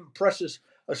half. They didn't press us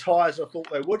as high as I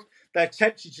thought they would. They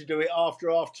attempted to do it after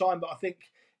half time, but I think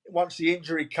once the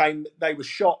injury came, they were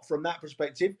shot from that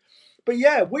perspective. But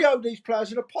yeah, we owe these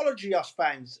players an apology, us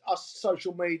fans, us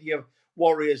social media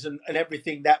warriors and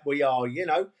everything that we are,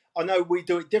 I know we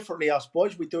do it differently, us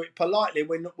boys. We do it politely.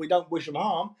 We don't wish them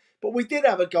harm. But we did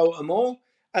have a go at them all.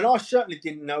 And I certainly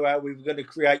didn't know how we were going to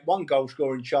create one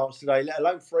goal-scoring chance today, let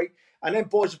alone 3. And then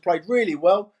boys have played really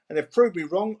well, and they've proved me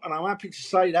wrong, and I'm happy to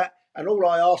say that. And all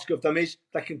I ask of them is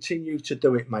they continue to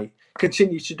do it, mate.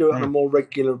 Continue to do it on a more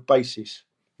regular basis.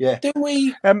 Yeah. Do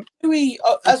we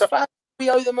as fans, we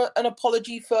owe them an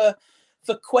apology for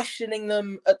questioning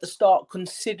them at the start,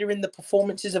 considering the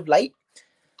performances of late?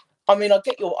 I mean, I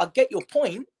get your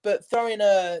point, but throwing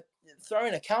a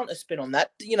counter spin on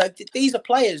that, these are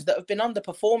players that have been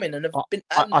underperforming and have been.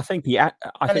 I think the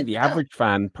average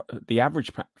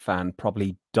fan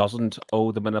probably doesn't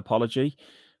owe them an apology,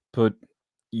 but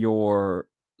your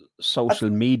social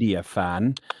media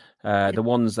fan, the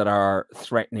ones that are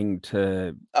threatening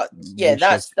to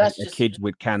that's a kid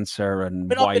with cancer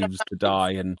and wives to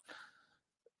die, and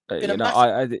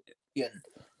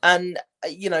and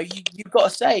you've got to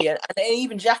say, and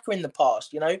even Xhaka in the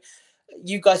past,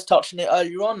 you guys touched on it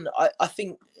earlier on. I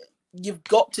think you've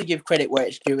got to give credit where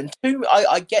it's due. And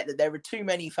I get that there are too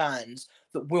many fans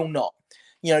that will not.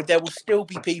 There will still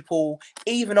be people,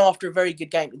 even after a very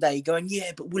good game today, going,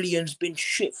 yeah, but Willian's been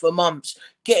shit for months.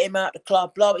 Get him out of the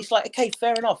club, blah. It's like, okay,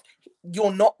 fair enough.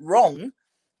 You're not wrong,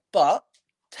 but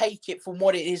take it from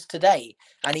what it is today.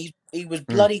 And he was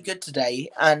bloody good today.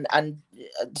 And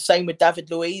same with David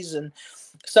Luiz. And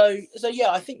so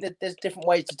yeah, I think that there's different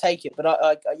ways to take it, but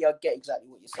I get exactly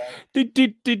what you're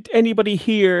saying. Did anybody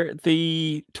hear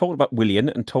the talking about Willian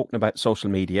and talking about social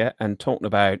media and talking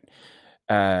about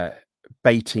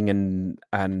baiting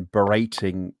and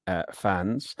berating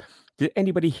fans? Did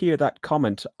anybody hear that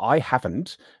comment? I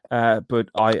haven't, but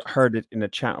I heard it in a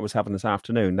chat I was having this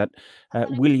afternoon that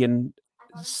Willian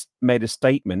made a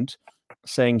statement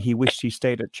saying he wished he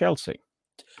stayed at Chelsea.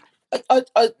 I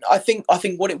think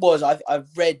what it was, I've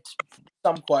read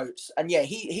some quotes, and yeah,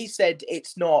 he said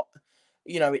it's not,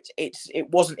 it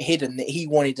wasn't hidden that he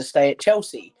wanted to stay at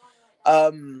Chelsea.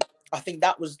 I think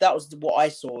that was what I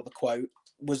saw. The quote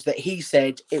was that he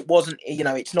said it wasn't,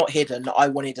 it's not hidden that I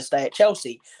wanted to stay at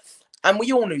Chelsea, and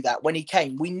we all knew that when he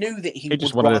came. We knew that he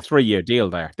just wanted a 3-year deal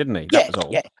there, didn't he? That was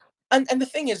all. Yeah. And the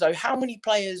thing is, though, how many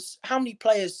players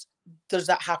does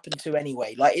that happen to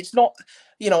anyway? Like, it's not,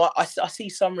 I see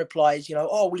some replies,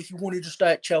 oh, well, if you wanted to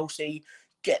stay at Chelsea,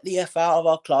 get the F out of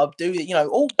our club, do it,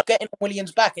 all getting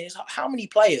Williams back. And it's like, how many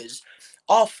players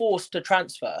are forced to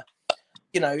transfer?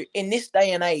 In this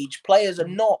day and age, players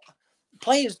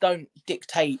don't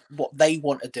dictate what they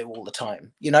want to do all the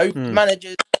time.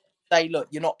 Managers say, look,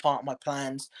 you're not part of my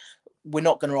plans. We're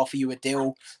not going to offer you a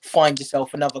deal. Find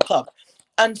yourself another club.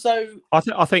 And so I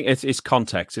think it's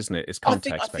context, isn't it? It's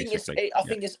context, basically. I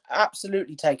think it's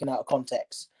absolutely taken out of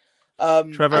context.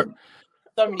 Trevor,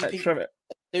 so many people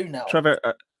do now. Trevor,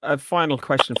 a final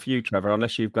question for you, Trevor,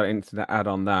 unless you've got anything to add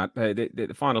on that.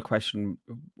 The final question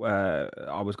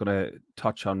I was going to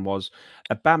touch on was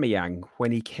Aubameyang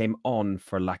when he came on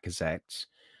for Lacazette.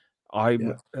 I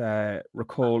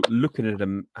recall looking at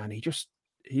him, and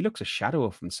he looks a shadow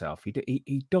of himself.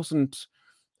 He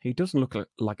doesn't look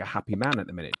like a happy man at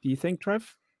the minute. Do you think,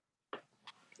 Trev?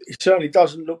 he certainly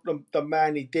doesn't look the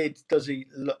man he did, does he?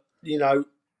 You know,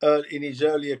 in his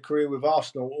earlier career with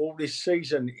Arsenal, all this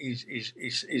season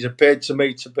he's appeared to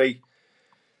me to be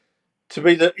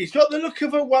he's got the look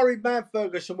of a worried man,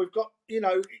 Ferguson. We've got, you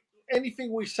know,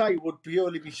 anything we say would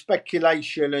purely be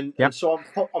speculation, and so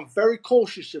I'm very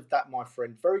cautious of that, my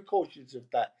friend. Very cautious of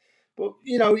that. But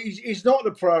you know, he's not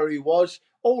the priority he was.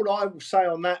 All I will say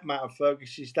on that matter,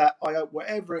 Fergus, is that I hope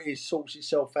whatever it is sorts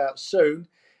itself out soon,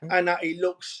 and that he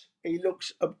looks,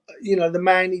 you know, the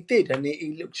man he did, and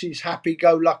he looks his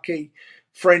happy-go-lucky,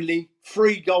 friendly,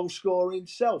 free goal scorer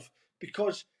himself.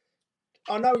 Because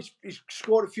I know he's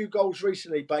scored a few goals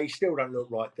recently, but he still don't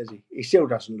look right, does he? He still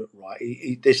doesn't look right.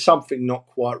 There's something not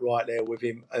quite right there with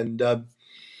him, and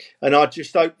I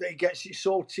just hope that he gets it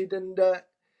sorted and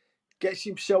gets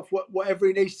himself whatever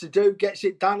he needs to do, gets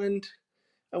it done,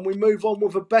 and we move on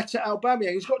with a better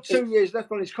Aubameyang. He's got 2 years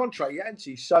left on his contract, hasn't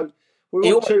he? So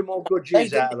we want 2 more good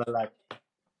years out of the lad.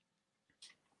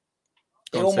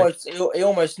 He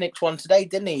almost nicked one today,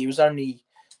 didn't he? He was only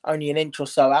an inch or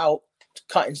so out,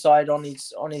 cut inside on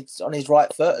his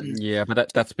right foot. And yeah,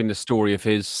 but that's been the story of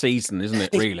his season, isn't it?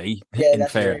 Really, yeah, in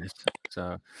fairness.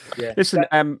 So, yeah. Listen,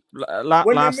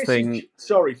 last thing.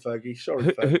 Sorry, Fergie. Sorry,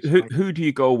 Fergie. Who do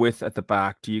you go with at the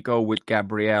back? Do you go with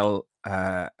Gabriel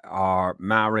or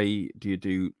Mari? Do you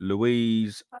do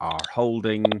Louise or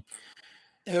Holding?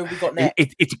 Who have we got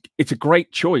next? It's a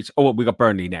great choice. Oh, well, we got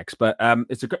Burnley next, but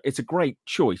it's a great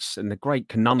choice and a great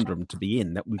conundrum to be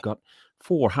in that we've got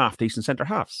 4 half decent centre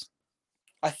halves.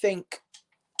 I think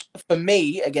for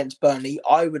me against Burnley,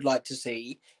 I would like to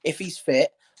see, if he's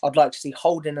fit, I'd like to see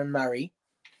Holding and Murray.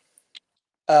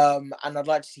 And I'd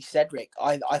like to see Cedric.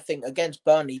 I think against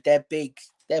Burnley, they're big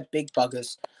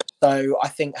buggers. So I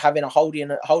think having a Holding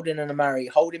and a Murray,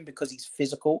 Holding because he's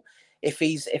physical. If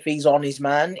he's on his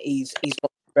man, he's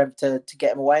got the strength to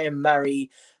get him away. And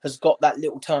Murray has got that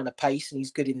little turn of pace and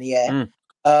he's good in the air.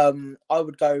 I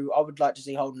would like to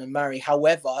see Holding and Murray.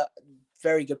 However,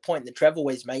 very good point that Trevor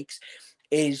always makes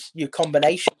is your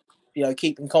combination, you know,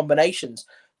 keeping combinations.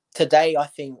 Today, I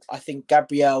think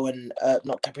Gabriel and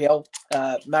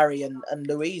Murray and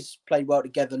Louise played well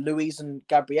together. Louise and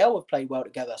Gabriel have played well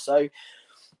together. So,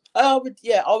 I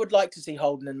would like to see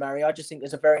Holding and Murray. I just think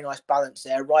there's a very nice balance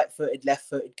there. Right-footed,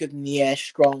 left-footed, good in the air,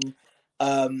 strong.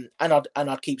 And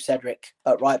I'd keep Cedric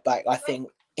at right back. I think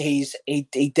he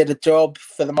did a job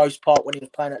for the most part when he was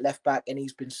playing at left back, and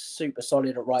he's been super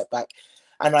solid at right back.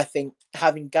 And I think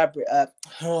having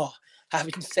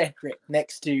Cedric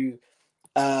next to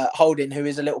Holding, who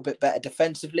is a little bit better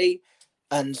defensively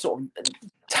and sort of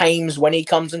tames when he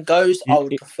comes and goes, I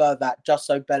would prefer that, just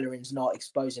so Bellerin's not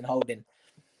exposing Holding.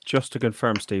 Just to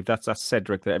confirm, Steve, that's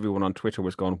Cedric that everyone on Twitter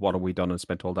was going, what have we done and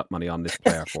spent all that money on this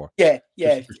player for? Yeah.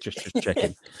 Just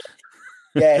checking.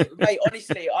 Yeah, mate,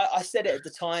 honestly, I said it at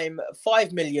the time,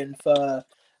 5 million for,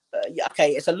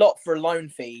 okay, it's a lot for a loan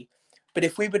fee, but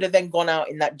if we would have then gone out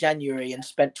in that January and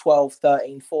spent 12,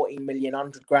 13, 14 million,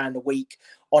 100 grand a week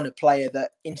on a player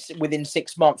that within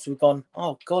 6 months we've gone,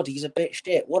 oh God, he's a bit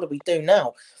shit. What do we do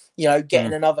now? You know,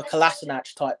 getting another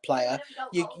Kolasinac type player,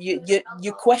 you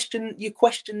question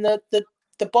the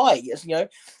buy, you know.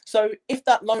 So if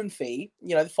that loan fee,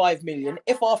 you know, the 5 million,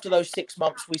 if after those 6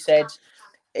 months we said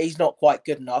he's not quite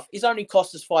good enough, he's only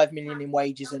cost us 5 million in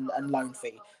wages and loan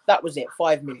fee. That was it,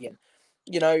 5 million.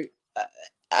 You know,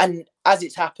 and as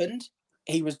it's happened,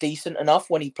 he was decent enough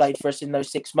when he played for us in those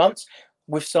 6 months.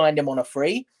 We've signed him on a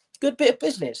free. Good bit of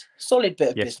business. Solid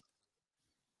bit of business.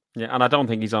 Yeah, and I don't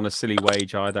think he's on a silly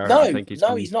wage either. No, I think he's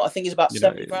not. I think he's about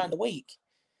 70 grand a week.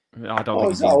 I don't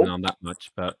think he's even on that much,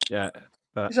 but yeah.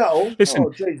 But is that all? Listen,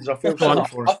 oh Jesus, I feel sorry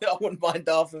for him. I wouldn't mind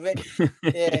half of it.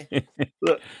 Yeah.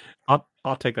 Look,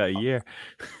 I'll take that a year.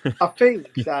 I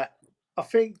think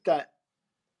that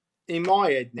in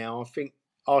my head now, I think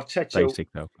Arteta.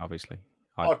 Basic though, obviously.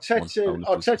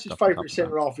 Arteta's favourite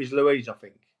centre half is Louise. I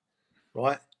think,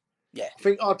 right? Yeah. I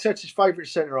think Arteta's favourite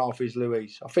centre half is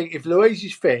Louise. I think if Louise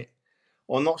is fit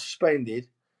or not suspended,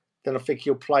 then I think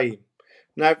he'll play him.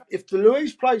 Now, if the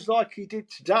Louise plays like he did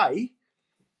today,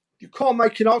 you can't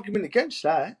make an argument against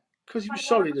that because he was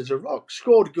solid as a rock.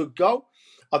 Scored a good goal.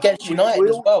 Against United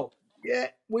as well. Yeah,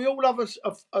 we all have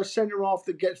a centre half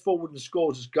that gets forward and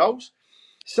scores as goals.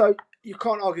 So you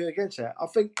can't argue against that. I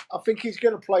think he's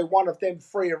going to play one of them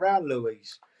 3 around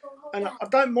Louise. And I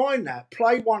don't mind that.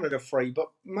 Play one of the 3,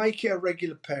 but make it a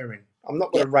regular pairing. I'm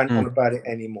not going to rant on about it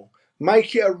anymore.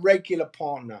 Make it a regular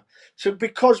partner. So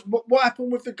because what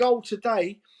happened with the goal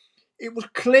today, it was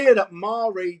clear that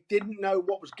Mari didn't know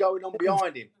what was going on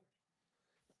behind him.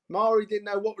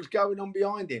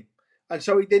 And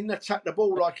so he didn't attack the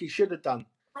ball like he should have done.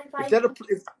 If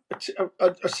they're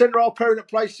a centre half pairing that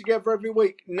plays together every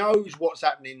week knows what's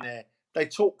happening there. They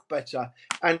talk better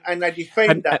and they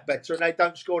defend that better, and they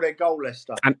don't score their goal,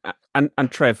 Leicester.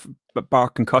 And Trev, but bar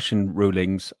concussion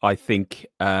rulings, I think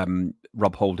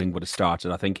Rob Holding would have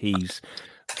started. I think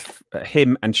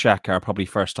him and Xhaka are probably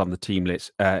first on the team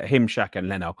list. Him, Xhaka, and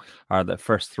Leno are the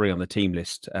first three on the team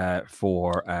list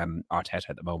for Arteta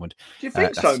at the moment. Do you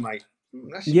think so, mate?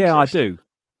 Yeah, I do.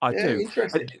 I do.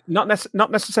 Interesting. Not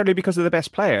necessarily because of the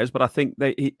best players, but I think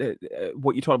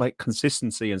what you talk about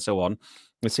consistency and so on.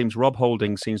 It seems Rob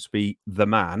Holding seems to be the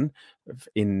man as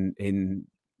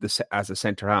a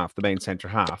centre half, the main centre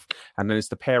half, and then it's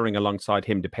the pairing alongside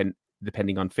him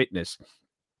depending on fitness.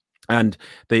 And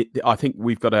I think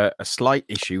we've got a slight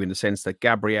issue in the sense that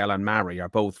Gabriel and Mari are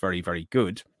both very, very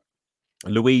good.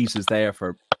 Louise is there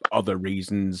for other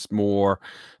reasons, more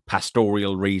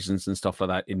pastoral reasons and stuff like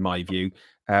that, in my view.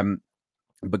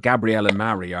 But Gabriel and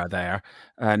Mari are there,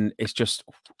 and it's just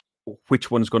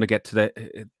which one's going to get to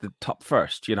the top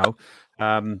first, you know.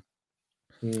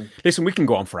 Listen, we can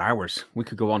go on for hours. We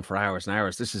could go on for hours and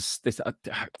hours. I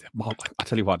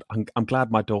tell you what, I'm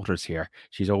glad my daughter's here.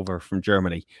 She's over from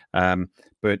Germany,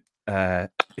 but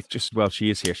it's just, well, she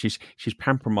is here. She's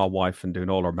pampering my wife and doing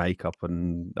all her makeup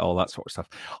and all that sort of stuff.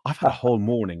 I've had a whole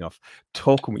morning of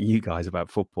talking with you guys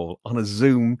about football on a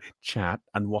Zoom chat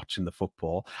and watching the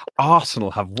football.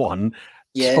 Arsenal have won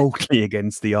totally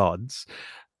against the odds,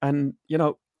 and you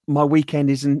know, my weekend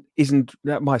isn't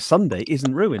my Sunday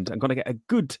isn't ruined. I'm going to get a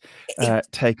good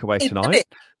takeaway tonight.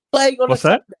 Playing on What's a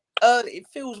that? Sunday, it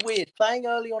feels weird playing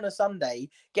early on a Sunday,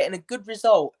 getting a good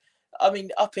result. I mean,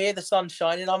 up here the sun's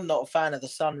shining. I'm not a fan of the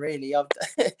sun, really.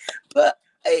 But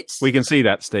it's. We can see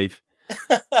that, Steve.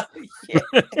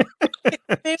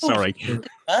 Sorry.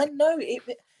 No,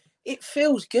 it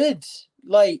feels good.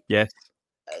 Like, yes,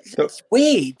 it's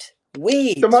weird.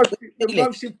 The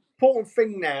most important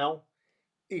thing now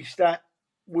is that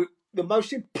the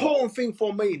most important thing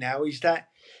for me now is that,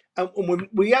 and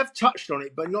we have touched on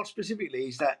it, but not specifically,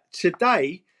 is that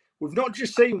today we've not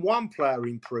just seen one player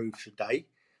improve today.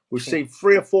 We've seen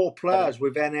 3 or 4 players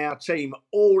within our team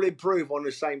all improve on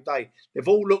the same day. They've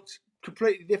all looked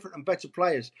completely different and better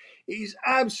players. It is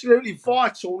absolutely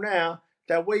vital now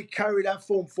that we carry that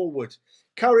form forward.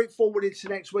 Carry it forward into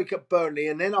next week at Burnley.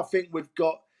 And then I think we've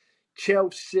got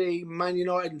Chelsea, Man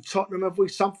United and Tottenham. Have we?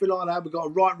 Something like that. We've got a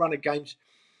right run of games.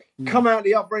 Come out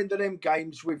the other end of them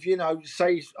games with, you know,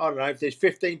 say, I don't know, if there's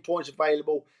 15 points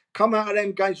available, come out of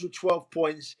them games with 12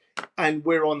 points and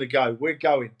we're on the go. We're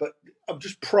going. But I'm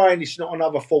just praying it's not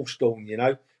another false dawn, you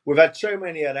know. We've had too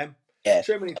many of them. Yeah.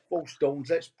 Too many false dawns.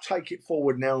 Let's take it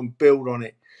forward now and build on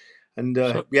it. And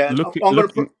by the way, I'm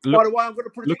going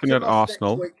to put looking at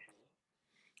Arsenal.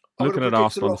 Looking at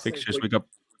Arsenal fixtures, we've got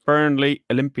Burnley,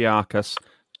 Olympiacos,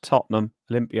 Tottenham,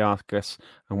 Olympiacos,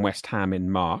 and West Ham in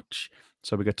March.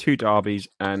 So we've got 2 derbies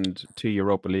and 2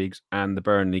 Europa Leagues and the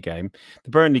Burnley game. The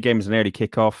Burnley game is an early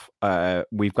kickoff.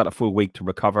 We've got a full week to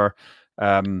recover.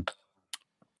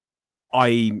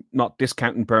 I'm not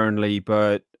discounting Burnley,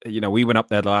 but you know, we went up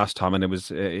there the last time, and it was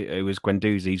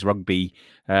Guendouzi's rugby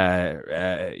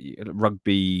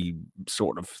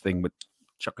sort of thing with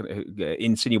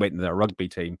insinuating their rugby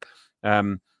team.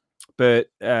 But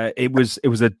it was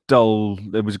a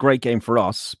great game for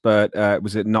us, but it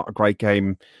was not a great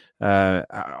game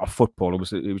of football. It was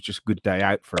just a good day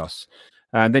out for us.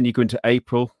 And then you go into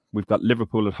April, we've got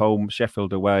Liverpool at home,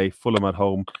 Sheffield away, Fulham at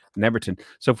home, and Everton.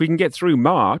 So if we can get through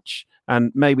March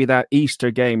and maybe that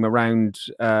Easter game around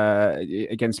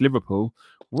against Liverpool,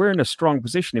 we're in a strong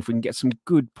position if we can get some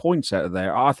good points out of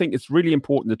there. I think it's really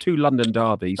important, the 2 London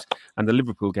derbies and the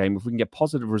Liverpool game, if we can get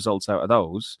positive results out of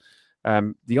those,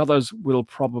 the others will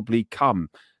probably come.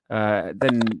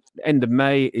 Then end of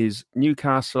May is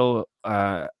Newcastle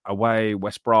away,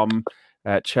 West Brom,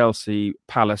 Chelsea,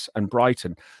 Palace and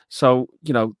Brighton. So,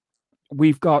 you know,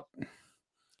 we've got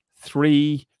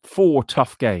 4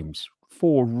 tough games,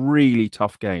 4 really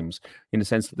tough games in the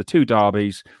sense of the 2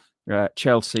 derbies,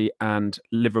 Chelsea and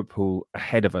Liverpool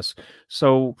ahead of us.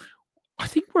 So I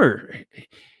think we're,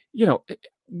 you know,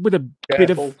 with a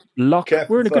bit of luck,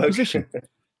 we're in a good position.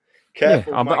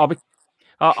 Careful, I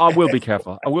will be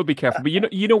careful. I will be careful. But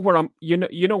you know where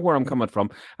I'm coming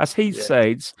from. As Heath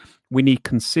says, we need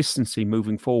consistency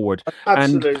moving forward.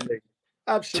 Absolutely. And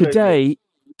Absolutely.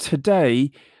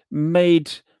 Today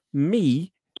made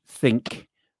me think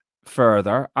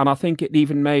further, and I think it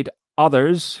even made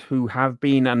others who have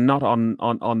been and not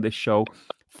on this show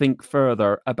think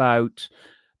further about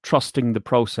trusting the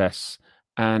process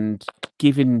and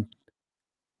giving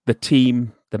the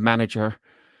team, the manager,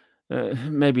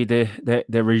 maybe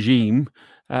the regime,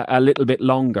 a little bit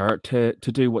longer to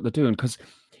do what they're doing, because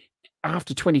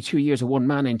after 22 years of one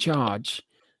man in charge,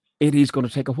 it is going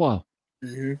to take a while.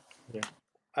 Yeah,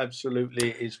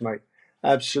 absolutely it is, mate.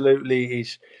 Absolutely it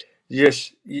is.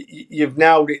 Yes, you've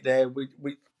nailed it there. We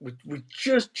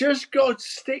just got to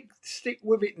stick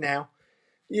with it now.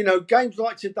 You know, games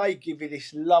like today give you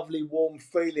this lovely warm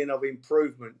feeling of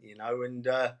improvement. You know, and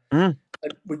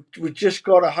we just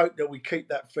got to hope that we keep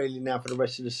that feeling now for the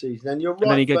rest of the season. And you're right.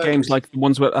 And then you get Fergus. games like the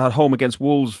ones at home against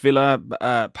Wolves, Villa,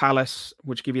 Palace,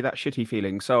 which give you that shitty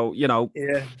feeling. So, you know.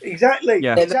 Yeah, exactly.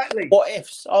 Yeah. They're Exactly. the what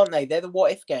ifs, aren't they? They're the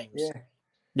what if games. Yeah.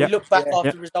 Yeah. We look back Yeah.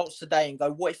 after results today and go,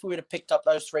 what if we would have picked up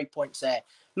those 3 points there?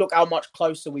 Look how much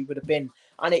closer we would have been.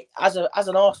 And it, as an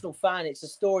Arsenal fan, it's a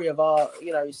story of our,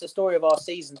 it's the story of our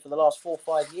season for the last 4 or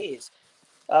 5 years.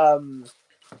 I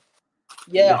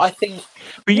think.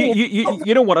 But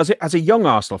you know what? As a young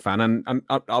Arsenal fan, and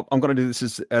I'm going to do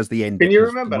this as the end. Can you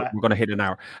remember that? We're going to hit an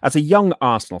hour. As a young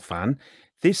Arsenal fan,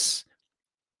 this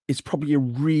is probably a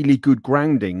really good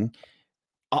grounding.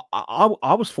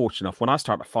 I was fortunate enough when I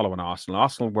started following Arsenal.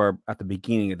 Arsenal were at the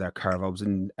beginning of their curve. I was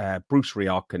in Bruce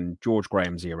Rioch and George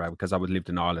Graham's era because I lived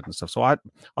in Ireland and stuff. So I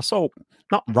saw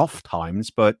not rough times,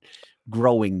 but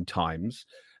growing times.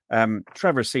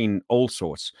 Trevor's seen all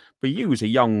sorts, but you as a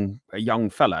young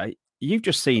fella, you've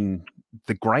just seen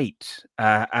the great,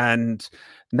 and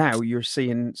now you're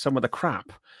seeing some of the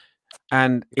crap,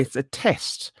 and it's a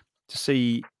test to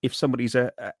see if somebody's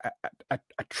a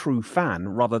true fan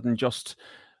rather than just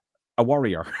a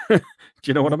warrior. Do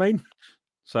you know what I mean?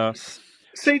 So,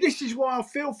 see, this is why I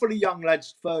feel for the young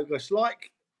lads, Fergus,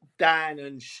 like Dan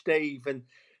and Steve and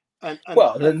not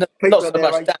so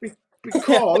much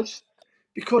age,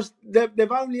 because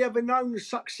they've only ever known the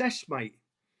success, mate.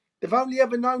 They've only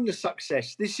ever known the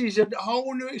success. This is a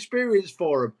whole new experience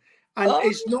for them. And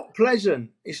it's not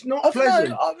pleasant. It's not pleasant.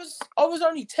 Know, I was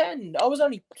only 10. I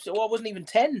wasn't even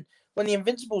 10 when the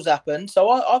Invincibles happened. So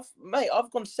I've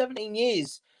gone 17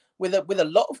 years with a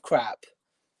lot of crap.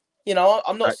 You know,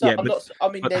 I'm not. I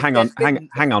mean,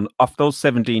 hang on. Of those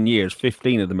 17 years,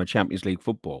 15 of them are Champions League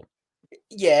football.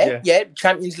 Yeah.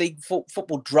 Champions League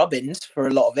football drubbings for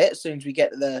a lot of it. As soon as we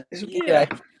get to the,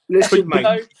 Listen,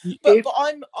 mate. But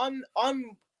I'm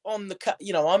on the,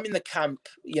 I'm in the camp.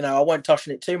 I won't touch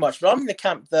on it too much, but I'm in the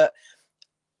camp that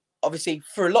obviously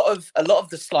for a lot of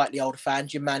the slightly older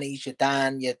fans, your Mannies, your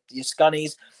Dan, your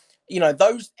Scunnies,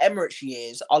 those Emirates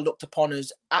years are looked upon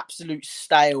as absolute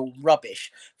stale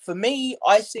rubbish. For me,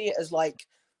 I see it as like,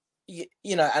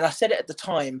 and I said it at the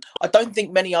time, I don't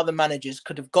think many other managers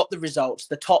could have got the results,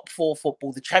 the top 4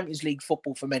 football, the Champions League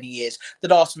football for many years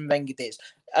that Arsene Wenger did.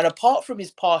 And apart from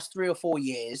his past 3 or 4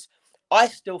 years, I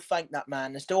still thank that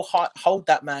man and still hold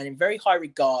that man in very high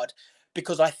regard,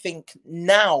 because I think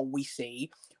now we see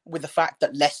with the fact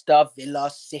that Leicester, Villa,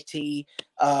 City,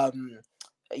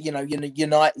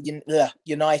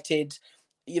 United,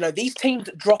 these teams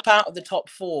that drop out of the top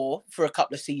 4 for a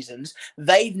couple of seasons,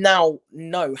 they now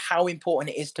know how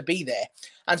important it is to be there.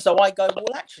 And so I go, well,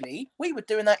 actually, we were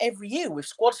doing that every year with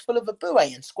squads full of Abue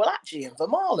and Squillaci and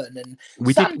Vermaelen and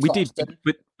we did,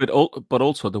 but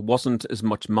also there wasn't as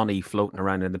much money floating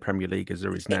around in the Premier League as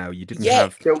there is now. You didn't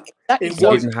have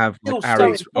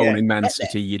Aris owning Man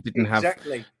City. You didn't have.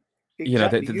 Exactly.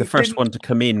 The first one to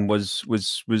come in was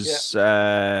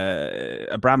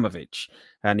Abramovich,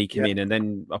 and he came in, and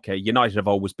then United have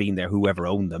always been there, whoever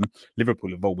owned them.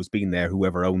 Liverpool have always been there,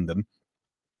 whoever owned them.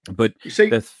 But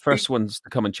the first ones to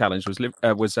come and challenge was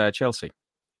Chelsea.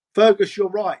 Fergus, you're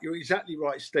right. You're exactly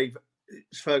right, Steve.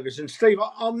 It's Fergus. And Steve,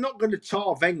 I'm not going to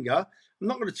tar Wenger. I'm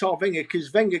not going to tar Wenger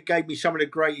because Wenger gave me some of the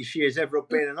greatest years ever of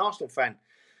being an Arsenal fan.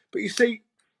 But you see,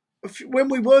 when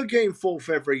we were getting 4th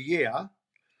every year,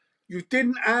 you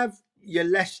didn't have your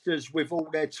Leicesters with all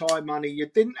their Thai money. You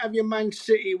didn't have your Man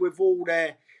City with all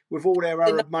their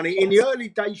Arab money. In the early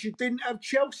days, you didn't have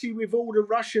Chelsea with all the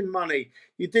Russian money.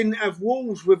 You didn't have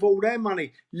Wolves with all their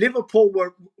money. Liverpool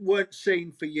weren't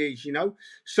seen for years,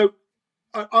 So,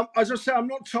 as I say, I'm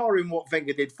not tarring what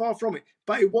Wenger did, far from it.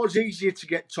 But it was easier to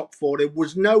get top 4. There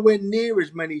was nowhere near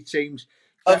as many teams.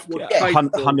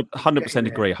 100%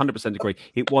 agree. 100% agree.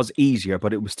 It was easier,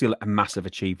 but it was still a massive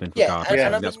achievement.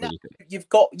 You've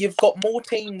got more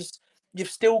teams. You've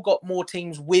still got more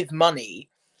teams with money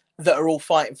that are all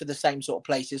fighting for the same sort of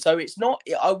places. So it's not.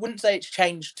 I wouldn't say it's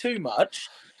changed too much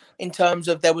in terms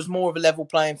of there was more of a level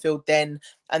playing field then,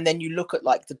 and then you look at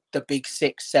like the big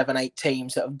 6, 7, 8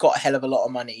 teams that have got a hell of a lot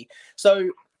of money.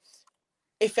 So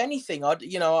if anything, I'd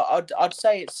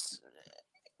say it's.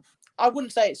 I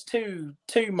wouldn't say it's too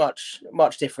much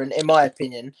different, in my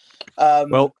opinion.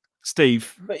 Well,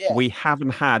 Steve, we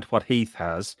haven't had what Heath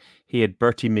has. He had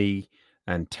Bertie Mee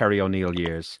and Terry O'Neill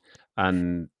years.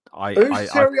 And Who's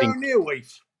Terry think... O'Neill,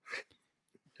 Heath?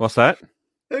 What's that?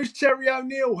 Who's Terry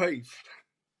O'Neill, Heath?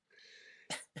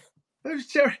 Who's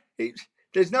Terry?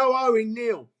 There's no O in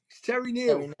Neil. It's Terry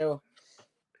Neal. Terry Neal.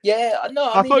 Yeah,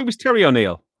 no, I thought it was Terry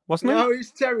O'Neill, wasn't it? No,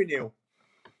 it's Terry Neal.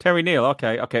 Terry Neal.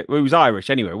 Okay. Well, he was Irish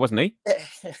anyway, wasn't he?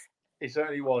 He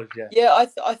certainly was. Yeah. Yeah, I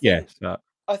think. Yes.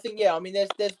 I think, yeah. I mean,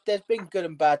 there's been good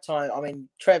and bad times. I mean,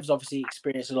 Trev's obviously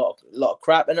experienced a lot of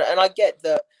crap, and I get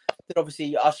that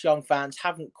obviously us young fans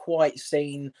haven't quite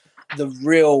seen the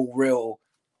real,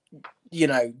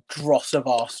 dross of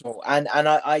Arsenal, and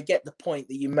I get the point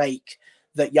that you make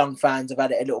that young fans have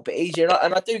had it a little bit easier,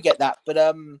 and I do get that, but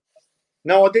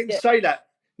no, I didn't say that.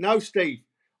 No, Steve,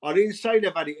 I didn't say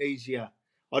they've had it easier.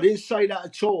 I didn't say that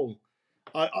at all.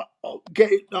 I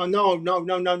get it. No,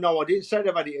 I didn't say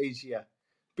they've had it easier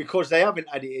because they haven't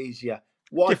had it easier.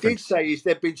 What I did say is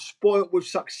they've been spoilt with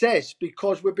success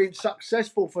because we've been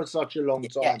successful for such a long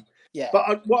time. Yeah.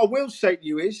 But what I will say to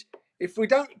you is, if we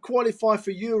don't qualify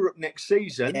for Europe next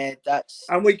season,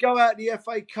 and we go out the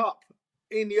FA Cup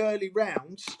in the early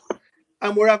rounds,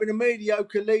 and we're having a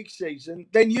mediocre league season,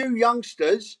 then you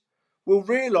youngsters will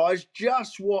realise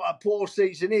just what a poor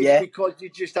season is because you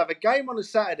just have a game on a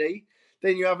Saturday,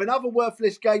 then you have another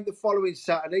worthless game the following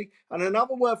Saturday, and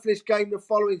another worthless game the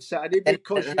following Saturday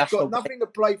because you've got nothing to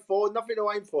play for, nothing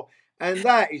to aim for. And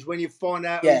that is when you find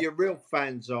out who your real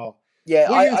fans are.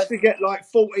 Yeah, we used to get like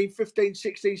 14, 15,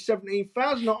 16,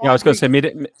 17,000. Yeah, I was going to say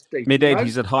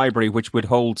mid-80s at Highbury, which would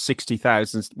hold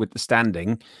 60,000 with the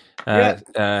standing.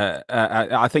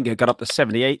 I think it got up to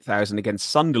 78,000 against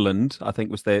Sunderland. I think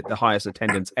was the highest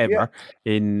attendance ever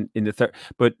in the third.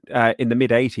 But in the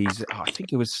mid-80s, I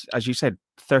think it was, as you said,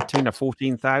 13 or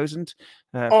 14,000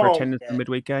 for attendance in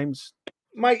midweek games.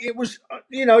 Mate, it was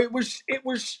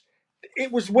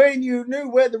it was when you knew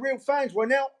where the real fans were.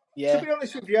 Now, to be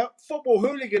honest with you, football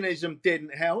hooliganism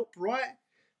didn't help, right?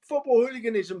 Football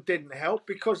hooliganism didn't help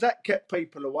because that kept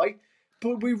people away.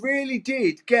 But we really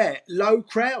did get low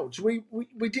crowds. We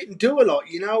didn't do a lot,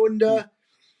 and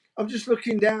I'm just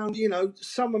looking down,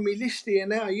 some of my list here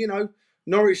now,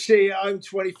 Norwich City at home,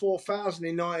 24,000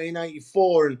 in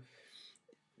 1984 and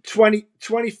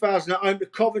 20,000 at home to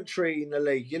Coventry in the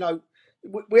league.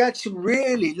 We had some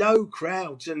really low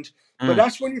crowds, but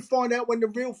that's when you find out when the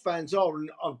real fans are.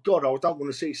 And oh God, I don't want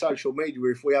to see social media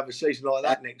if we have a season like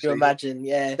that next season. Imagine,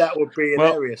 that would be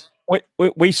hilarious.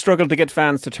 We struggled to get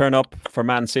fans to turn up for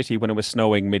Man City when it was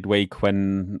snowing midweek,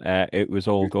 when it was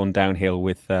all going downhill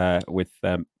with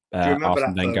Arsene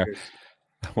Wenger.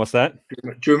 What's that?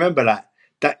 Do you remember that?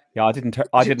 Yeah, I didn't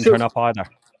turn up either.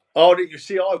 Oh, did you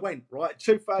see? I went right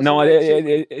 2000. No,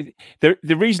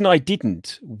 the reason I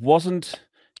didn't wasn't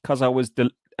because I was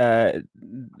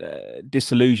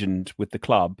disillusioned with the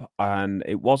club, and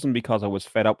it wasn't because I was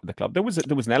fed up with the club. There was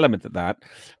an element of that,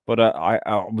 but I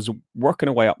was working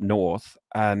away up north,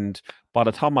 and by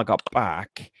the time I got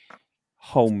back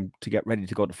home to get ready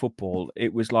to go to football,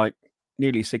 it was like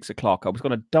nearly 6 o'clock. I was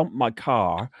going to dump my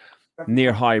car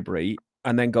near Highbury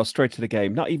and then go straight to the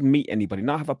game, not even meet anybody,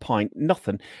 not have a pint,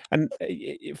 nothing. And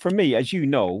for me, as you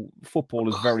know, football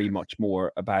is very much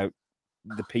more about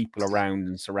the people around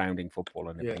and surrounding football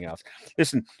and everything else.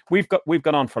 Listen, we've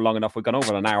gone on for long enough. We've gone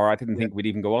over an hour. I didn't think we'd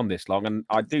even go on this long, and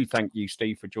I do thank you,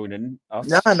 Steve, for joining us.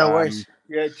 No worries.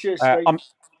 Cheers, Steve.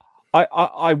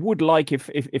 I would like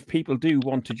if people do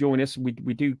want to join us, we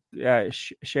do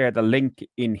share the link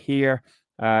in here.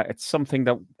 It's something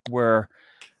that we're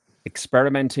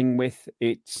experimenting with.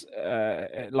 It's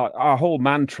like our whole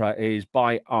mantra is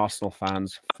by Arsenal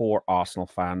fans for Arsenal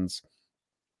fans,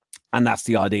 and that's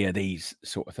the idea of these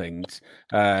sort of things.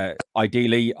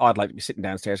 Ideally, I'd like to be sitting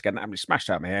downstairs getting absolutely smashed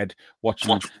out of my head,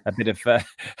 watching a bit of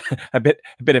a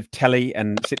bit of telly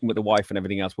and sitting with the wife and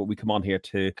everything else. But we come on here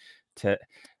to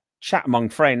chat among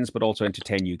friends, but also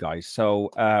entertain you guys.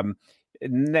 So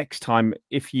next time,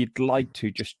 if you'd like to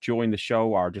just join the show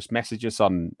or just message us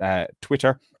on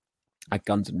Twitter at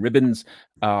Guns and Ribbons,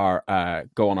 or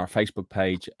go on our Facebook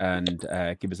page and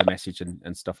give us a message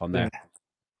and stuff on there.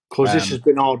 Because this has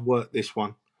been hard work, this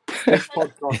one. This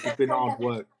podcast has been hard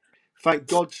work. Thank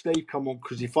God Steve come on,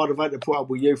 because if I'd have had to put up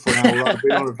with you for an hour, I'd have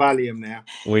been on a Valium now.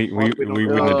 We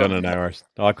wouldn't have done an hour.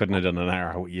 I couldn't have done an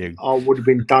hour with you. I would have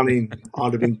been done in.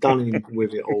 I'd have been done in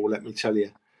with it all, let me tell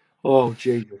you. Oh,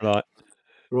 Jesus. Right.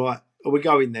 Are we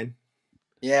going then?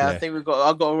 Yeah, I think I've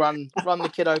got to run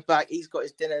the kiddo back. He's got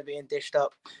his dinner being dished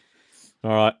up.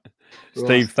 All right.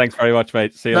 Steve, thanks very much,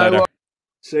 mate. See you later.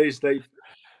 See you, Steve.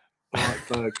 right,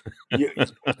 Ferg.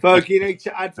 Ferg, you need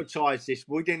to advertise this.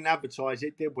 We didn't advertise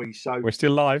it, did we? So we're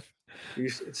still live.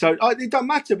 So it don't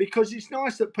matter, because it's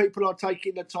nice that people are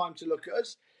taking the time to look at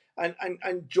us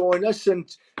and join us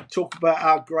and talk about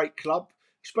our great club,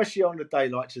 especially on a day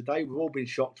like today. We've all been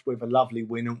shocked with a lovely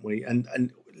win, haven't we?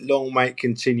 And long may it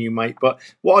continue, mate. But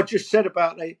what I just said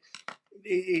about it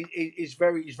is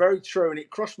very true, and it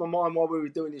crossed my mind while we were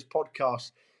doing this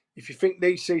podcast. If you think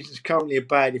these seasons currently are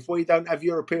bad, if we don't have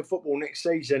European football next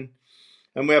season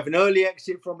and we have an early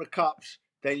exit from the Cups,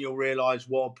 then you'll realise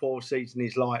what a poor season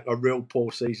is like, a real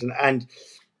poor season. And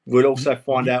we'll also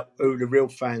find out who the real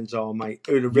fans are, mate.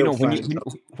 Who the real fans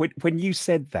are. When you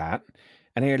said that,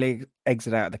 an early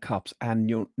exit out of the Cups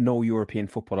and no European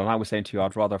football, and I was saying to you,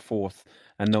 I'd rather fourth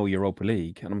and no Europa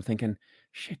League. And I'm thinking,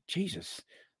 shit, Jesus,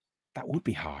 that would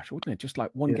be harsh, wouldn't it? Just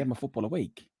like one game of football a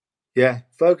week. Yeah,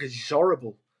 Fergus, it's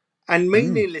horrible. And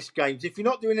meaningless games. If you're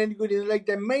not doing any good in the league,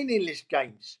 they're meaningless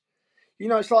games. You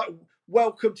know, it's like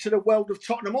welcome to the world of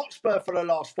Tottenham Hotspur for the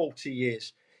last 40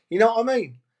 years. You know what I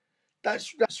mean?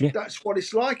 That's what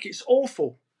it's like. It's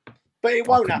awful. But it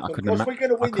won't happen because we're going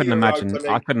to win the Europa League.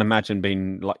 I couldn't imagine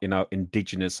being, like,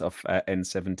 indigenous of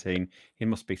N17. It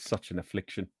must be such an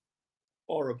affliction.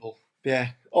 Horrible. Yeah,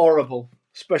 horrible.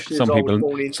 Especially some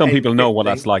people know what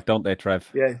that's like, don't they, Trev?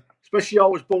 Yeah. Especially I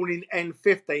was born in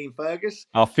N15, Fergus.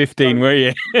 Oh, 15, were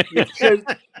you?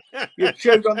 You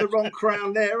chewed on the wrong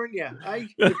crown there, haven't you? Eh?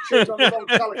 You chewed on the wrong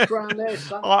colour crown there,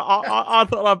 son. I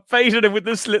thought I baited him with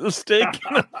this little stick.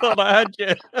 I thought I had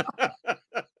you.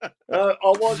 I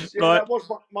was. That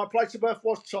was my place of birth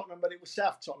was Tottenham, but it was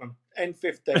South Tottenham,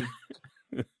 N15.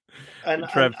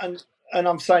 and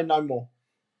I'm saying no more.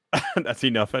 That's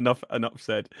enough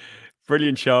said.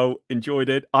 Brilliant show. Enjoyed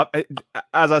it.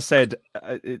 As I said,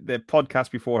 the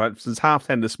podcast before, since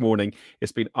 10:30 this morning,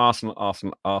 it's been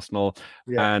Arsenal,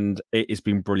 and it's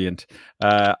been brilliant.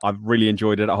 I've really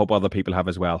enjoyed it. I hope other people have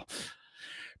as well.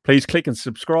 Please click and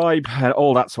subscribe and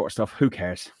all that sort of stuff. Who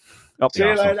cares? See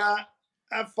you later.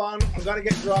 Have fun. I'm going to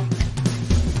get drunk.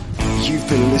 You've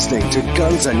been listening to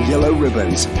Guns and Yellow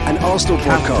Ribbons, an Arsenal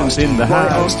podcast by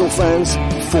Arsenal fans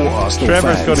for Arsenal fans.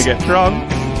 Trevor's going to get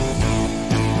drunk.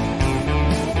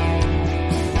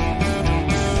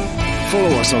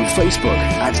 Follow us on Facebook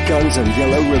at Guns and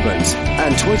Yellow Ribbons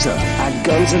and Twitter at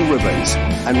Guns and Ribbons.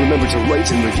 And remember to rate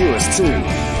and review us too.